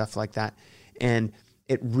up and stuff like that. And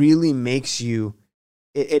it really makes you,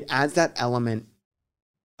 it adds that element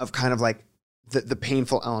of kind of like the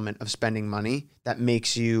painful element of spending money that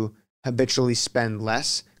makes you habitually spend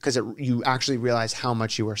less, because you actually realize how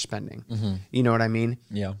much you are spending. Mm-hmm. You know what I mean?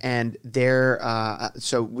 Yeah. And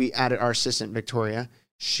so we added our assistant, Victoria.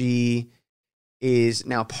 She is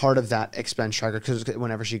now part of that expense tracker, because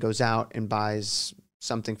whenever she goes out and buys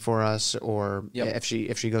something for us, or if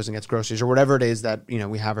she goes and gets groceries or whatever it is that,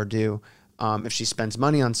 we have her do, if she spends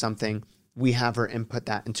money on something, we have her input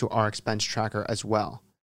that into our expense tracker as well.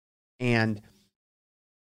 And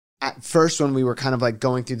at first, when we were kind of like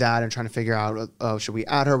going through that and trying to figure out, oh, should we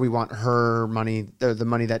add her? We want her money, the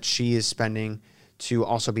money that she is spending, to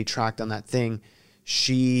also be tracked on that thing.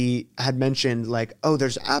 She had mentioned like, oh,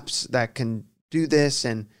 there's apps that can do this,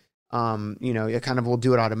 and it kind of will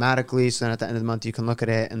do it automatically. So then at the end of the month, you can look at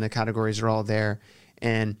it and the categories are all there.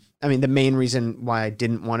 And I mean, the main reason why I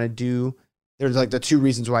didn't want to do, there's like the two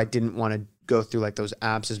reasons why I didn't want to go through like those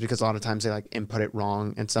apps is because a lot of times they like input it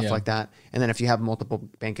wrong and stuff like that. And then if you have multiple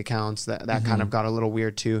bank accounts, that kind of got a little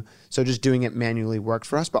weird too. So just doing it manually worked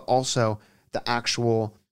for us, but also the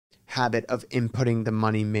actual habit of inputting the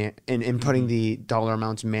money and inputting the dollar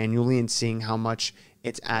amounts manually and seeing how much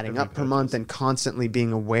it's adding up per month, and constantly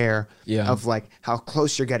being aware of like how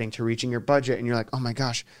close you're getting to reaching your budget. And you're like, oh my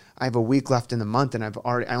gosh, I have a week left in the month and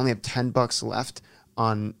I only have $10 left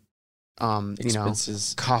on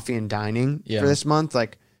expenses, coffee and dining for this month.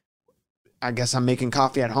 Like, I guess I'm making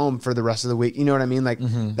coffee at home for the rest of the week. You know what I mean? Like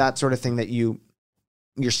that sort of thing, that you're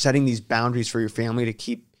setting these boundaries for your family to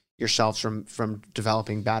keep yourselves from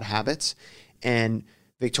developing bad habits. And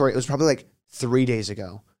Victoria, it was probably like 3 days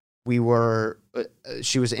ago,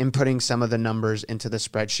 she was inputting some of the numbers into the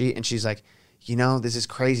spreadsheet, and she's like, this is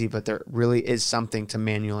crazy, but there really is something to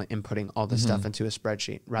manually inputting all this stuff into a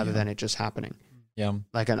spreadsheet rather than it just happening. Yeah.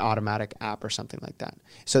 Like an automatic app or something like that.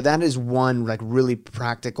 So that is one like really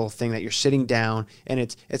practical thing, that you're sitting down, and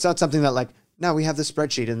it's not something that like, no, we have the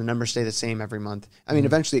spreadsheet and the numbers stay the same every month. I mean,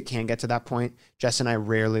 eventually it can get to that point. Jess and I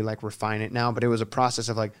rarely like refine it now, but it was a process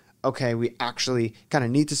of like, okay, we actually kind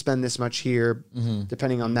of need to spend this much here,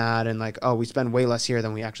 depending on that. And like, oh, we spend way less here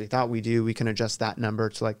than we actually thought we do. We can adjust that number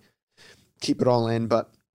to like keep it all in.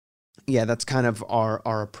 But yeah, that's kind of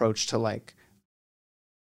our approach to like,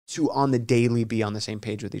 to on the daily be on the same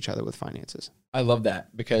page with each other with finances. I love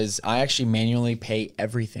that, because I actually manually pay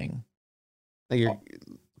everything. Like your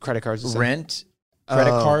credit cards, rent,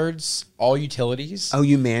 credit cards, all utilities. Oh,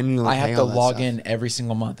 you manually I have to log in every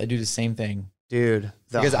single month. I do the same thing. Dude,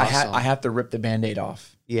 because I have to rip the Band-Aid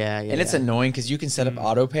off. Yeah. And it's annoying because you can set up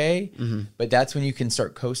auto pay, but that's when you can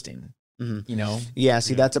start coasting. Yeah,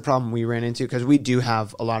 see, that's a problem we ran into, because we do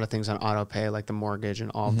have a lot of things on auto pay, like the mortgage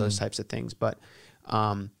and all of those types of things. But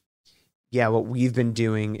yeah, what we've been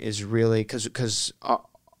doing is really, because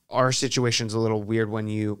our situation's a little weird when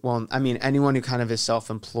anyone who kind of is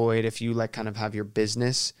self-employed, if you like kind of have your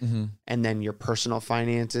business and then your personal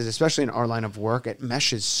finances, especially in our line of work, it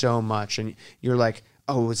meshes so much. And you're like,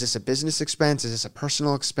 oh, is this a business expense? Is this a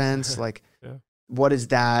personal expense? Like, what is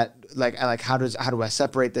that? Like how do I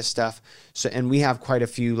separate this stuff? So, and we have quite a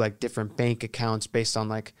few like different bank accounts based on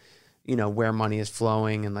like, where money is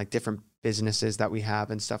flowing, and like different businesses that we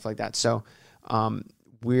have and stuff like that. So,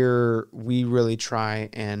 we really try,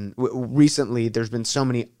 and recently there's been so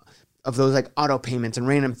many of those like auto payments and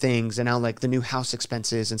random things, and now like the new house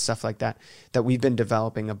expenses and stuff like that, that we've been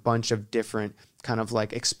developing a bunch of different kind of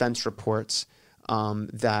like expense reports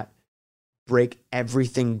that break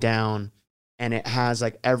everything down. And it has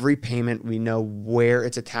like every payment, we know where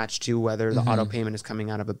it's attached to, whether the auto payment is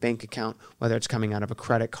coming out of a bank account, whether it's coming out of a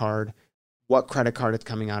credit card, what credit card it's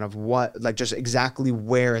coming out of, just exactly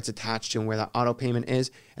where it's attached to and where the auto payment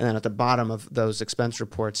is. And then at the bottom of those expense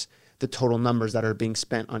reports, the total numbers that are being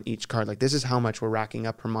spent on each card. Like, this is how much we're racking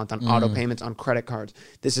up per month on auto payments on credit cards.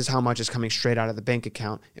 This is how much is coming straight out of the bank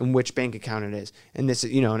account and which bank account it is. And this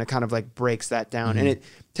is, and it kind of like breaks that down. And it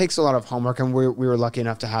takes a lot of homework. And we were lucky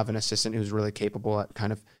enough to have an assistant who's really capable at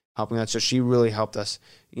kind of helping us. So she really helped us,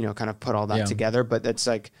 kind of put all that together. But it's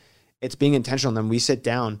like, it's being intentional. And then we sit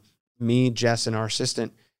down, me, Jess, and our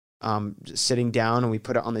assistant, sitting down, and we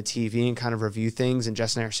put it on the TV and kind of review things. And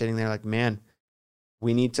Jess and I are sitting there like, man,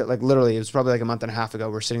 we need to, like, literally, it was probably like a month and a half ago,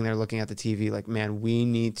 we're sitting there looking at the TV like, man, we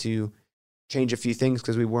need to change a few things,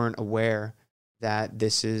 because we weren't aware that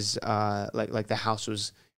this is like the house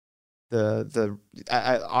was the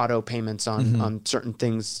auto payments on certain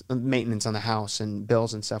things, maintenance on the house and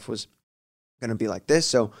bills and stuff was going to be like this.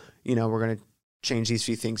 So, we're going to change these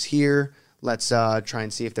few things here. Let's try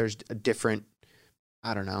and see if there's a different,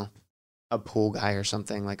 I don't know, a pool guy or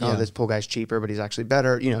something like, oh, this pool guy's cheaper, but he's actually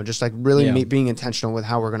better. You know, just like really being intentional with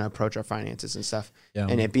how we're going to approach our finances and stuff,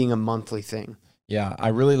 and it being a monthly thing. Yeah, I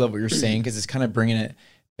really love what you're saying because it's kind of bringing it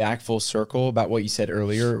back full circle about what you said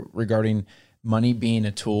earlier regarding money being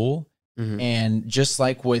a tool. And just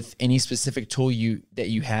like with any specific tool that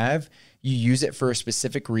you have, you use it for a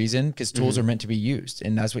specific reason because tools are meant to be used.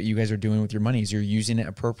 And that's what you guys are doing with your money is you're using it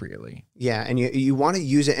appropriately. Yeah, and you want to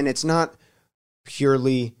use it, and it's not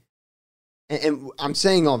purely, and I'm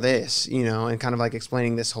saying all this, you know, and kind of like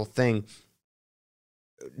explaining this whole thing.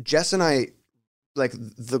 Jess and I, like,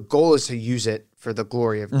 the goal is to use it for the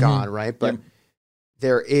glory of God, right? But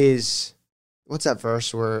there is, what's that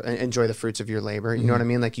verse where enjoy the fruits of your labor? You know what I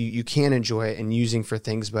mean? Like you can enjoy it and using for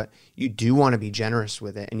things, but you do want to be generous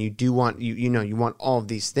with it. And you do want, you want all of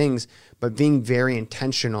these things, but being very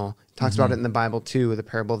intentional, talks about it in the Bible too, with the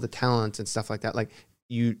parable of the talents and stuff like that. Like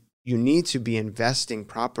you need to be investing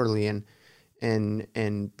properly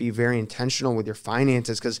and be very intentional with your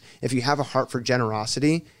finances. Because if you have a heart for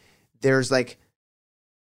generosity, there's like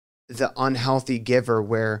the unhealthy giver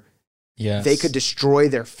where they could destroy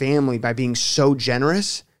their family by being so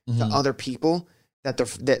generous to other people that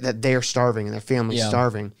they're starving and their family's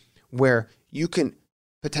starving, where you can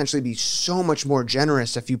potentially be so much more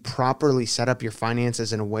generous if you properly set up your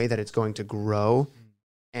finances in a way that it's going to grow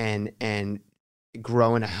and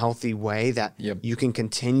grow in a healthy way that you can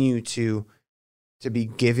continue to be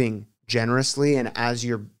giving generously. And as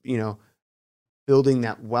you're, building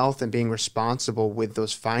that wealth and being responsible with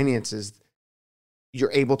those finances,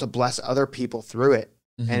 you're able to bless other people through it.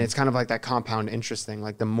 And it's kind of like that compound interest thing.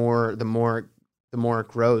 Like the more it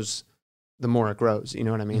grows, the more it grows. You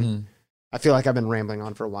know what I mean? I feel like I've been rambling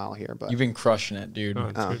on for a while here, but you've been crushing it, dude.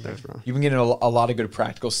 Thanks, bro. You've been getting a lot of good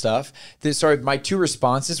practical stuff. Sorry, my 2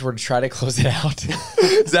 responses were to try to close it out.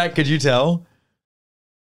 Zach, could you tell?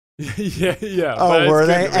 Yeah. Oh, were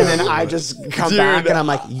they? And then I just come back and I'm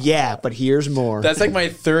like, yeah, but here's more. That's like my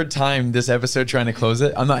 3rd time this episode trying to close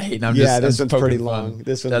it. I'm not hating. This one's pretty long.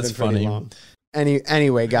 This one's pretty long.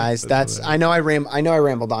 Anyway, guys, I know I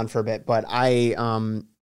rambled on for a bit, but I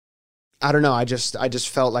don't know. I just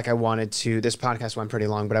felt like I wanted to. This podcast went pretty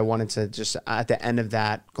long, but I wanted to just at the end of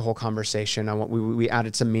that whole conversation, we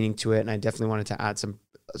added some meaning to it, and I definitely wanted to add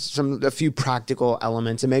a few practical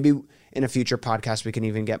elements, and maybe in a future podcast we can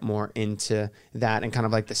even get more into that and kind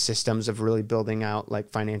of like the systems of really building out like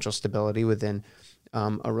financial stability within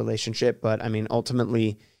a relationship. But I mean,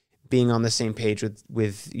 ultimately, being on the same page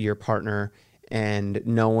with your partner and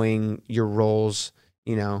knowing your roles,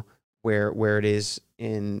 where it is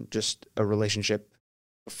in just a relationship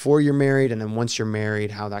before you're married, and then once you're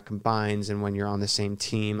married, how that combines, and when you're on the same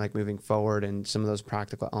team, like moving forward, and some of those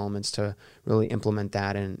practical elements to really implement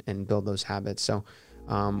that and build those habits. So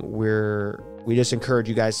we just encourage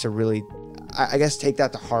you guys to really, I guess, take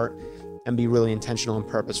that to heart and be really intentional and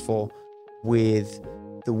purposeful with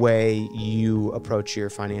the way you approach your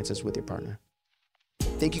finances with your partner.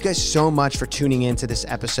 Thank you guys so much for tuning in to this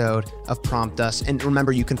episode of Prompt Us. And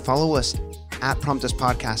remember, you can follow us at Prompt Us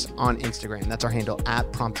Podcast on Instagram. That's our handle,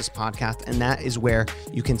 at Prompt Us Podcast. And that is where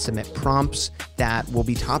you can submit prompts that will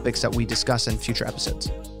be topics that we discuss in future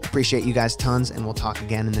episodes. Appreciate you guys tons, and we'll talk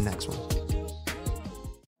again in the next one.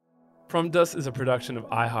 Prompt Us is a production of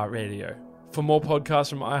iHeartRadio. For more podcasts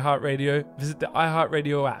from iHeartRadio, visit the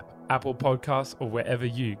iHeartRadio app, Apple Podcasts, or wherever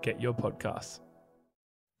you get your podcasts.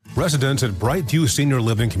 Residents at Brightview Senior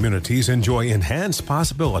Living Communities enjoy enhanced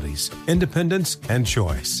possibilities, independence, and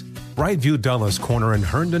choice. Brightview Dulles Corner in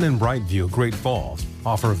Herndon and Brightview, Great Falls,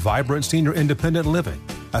 offer vibrant senior independent living,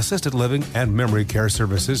 assisted living, and memory care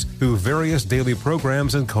services through various daily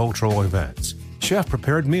programs and cultural events.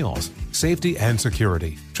 Chef-prepared meals, safety and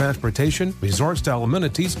security, transportation, resort-style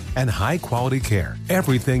amenities, and high-quality care.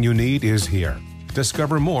 Everything you need is here.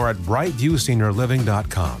 Discover more at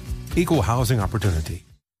brightviewseniorliving.com. Equal housing opportunity.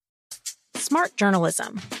 Smart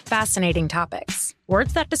journalism. Fascinating topics.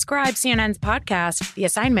 Words that describe CNN's podcast, The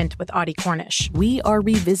Assignment with Audie Cornish. We are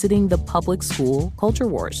revisiting the public school culture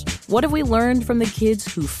wars. What have we learned from the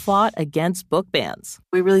kids who fought against book bans?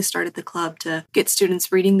 We really started the club to get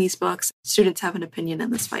students reading these books. Students have an opinion in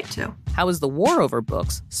this fight, too. How has the war over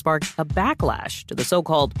books sparked a backlash to the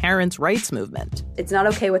so-called parents' rights movement? It's not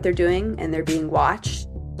okay what they're doing, and they're being watched.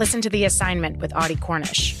 Listen to The Assignment with Audie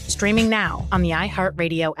Cornish. Streaming now on the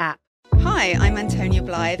iHeartRadio app. Hi, I'm Antonia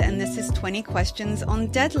Blythe, and this is 20 Questions on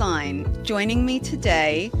Deadline. Joining me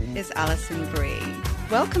today is Alison Brie.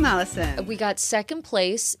 Welcome, Allison. We got second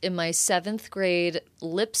place in my 7th grade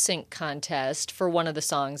lip sync contest for one of the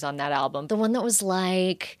songs on that album. The one that was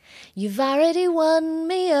like, "You've already won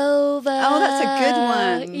me over." Oh, that's a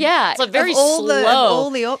good one. Yeah. It's like very slow. Of all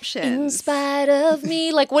the options. In spite of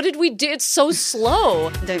me. Like, what did we do? It's so slow.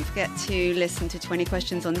 Don't forget to listen to 20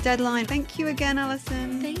 Questions on Deadline. Thank you again,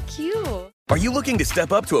 Allison. Thank you. Are you looking to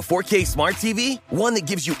step up to a 4K smart TV? One that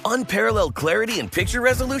gives you unparalleled clarity and picture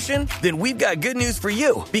resolution? Then we've got good news for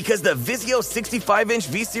you, because the Vizio 65-inch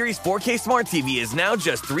V-Series 4K smart TV is now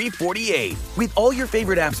just $348. With all your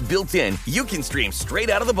favorite apps built in, you can stream straight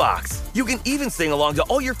out of the box. You can even sing along to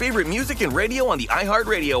all your favorite music and radio on the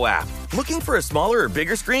iHeartRadio app. Looking for a smaller or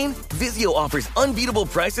bigger screen? Vizio offers unbeatable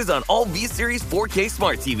prices on all V-Series 4K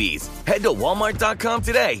smart TVs. Head to Walmart.com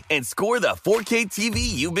today and score the 4K TV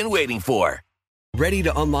you've been waiting for. Ready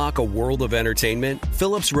to unlock a world of entertainment?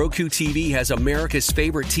 Philips Roku TV has America's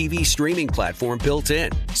favorite TV streaming platform built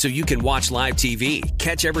in, so you can watch live TV,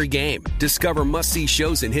 catch every game, discover must-see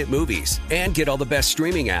shows and hit movies, and get all the best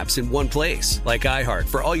streaming apps in one place, like iHeart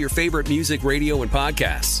for all your favorite music, radio, and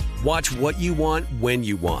podcasts. Watch what you want, when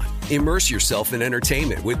you want. Immerse yourself in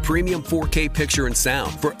entertainment with premium 4K picture and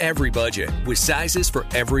sound for every budget, with sizes for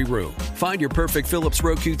every room. Find your perfect Philips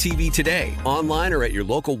Roku TV today, online or at your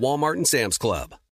local Walmart and Sam's Club.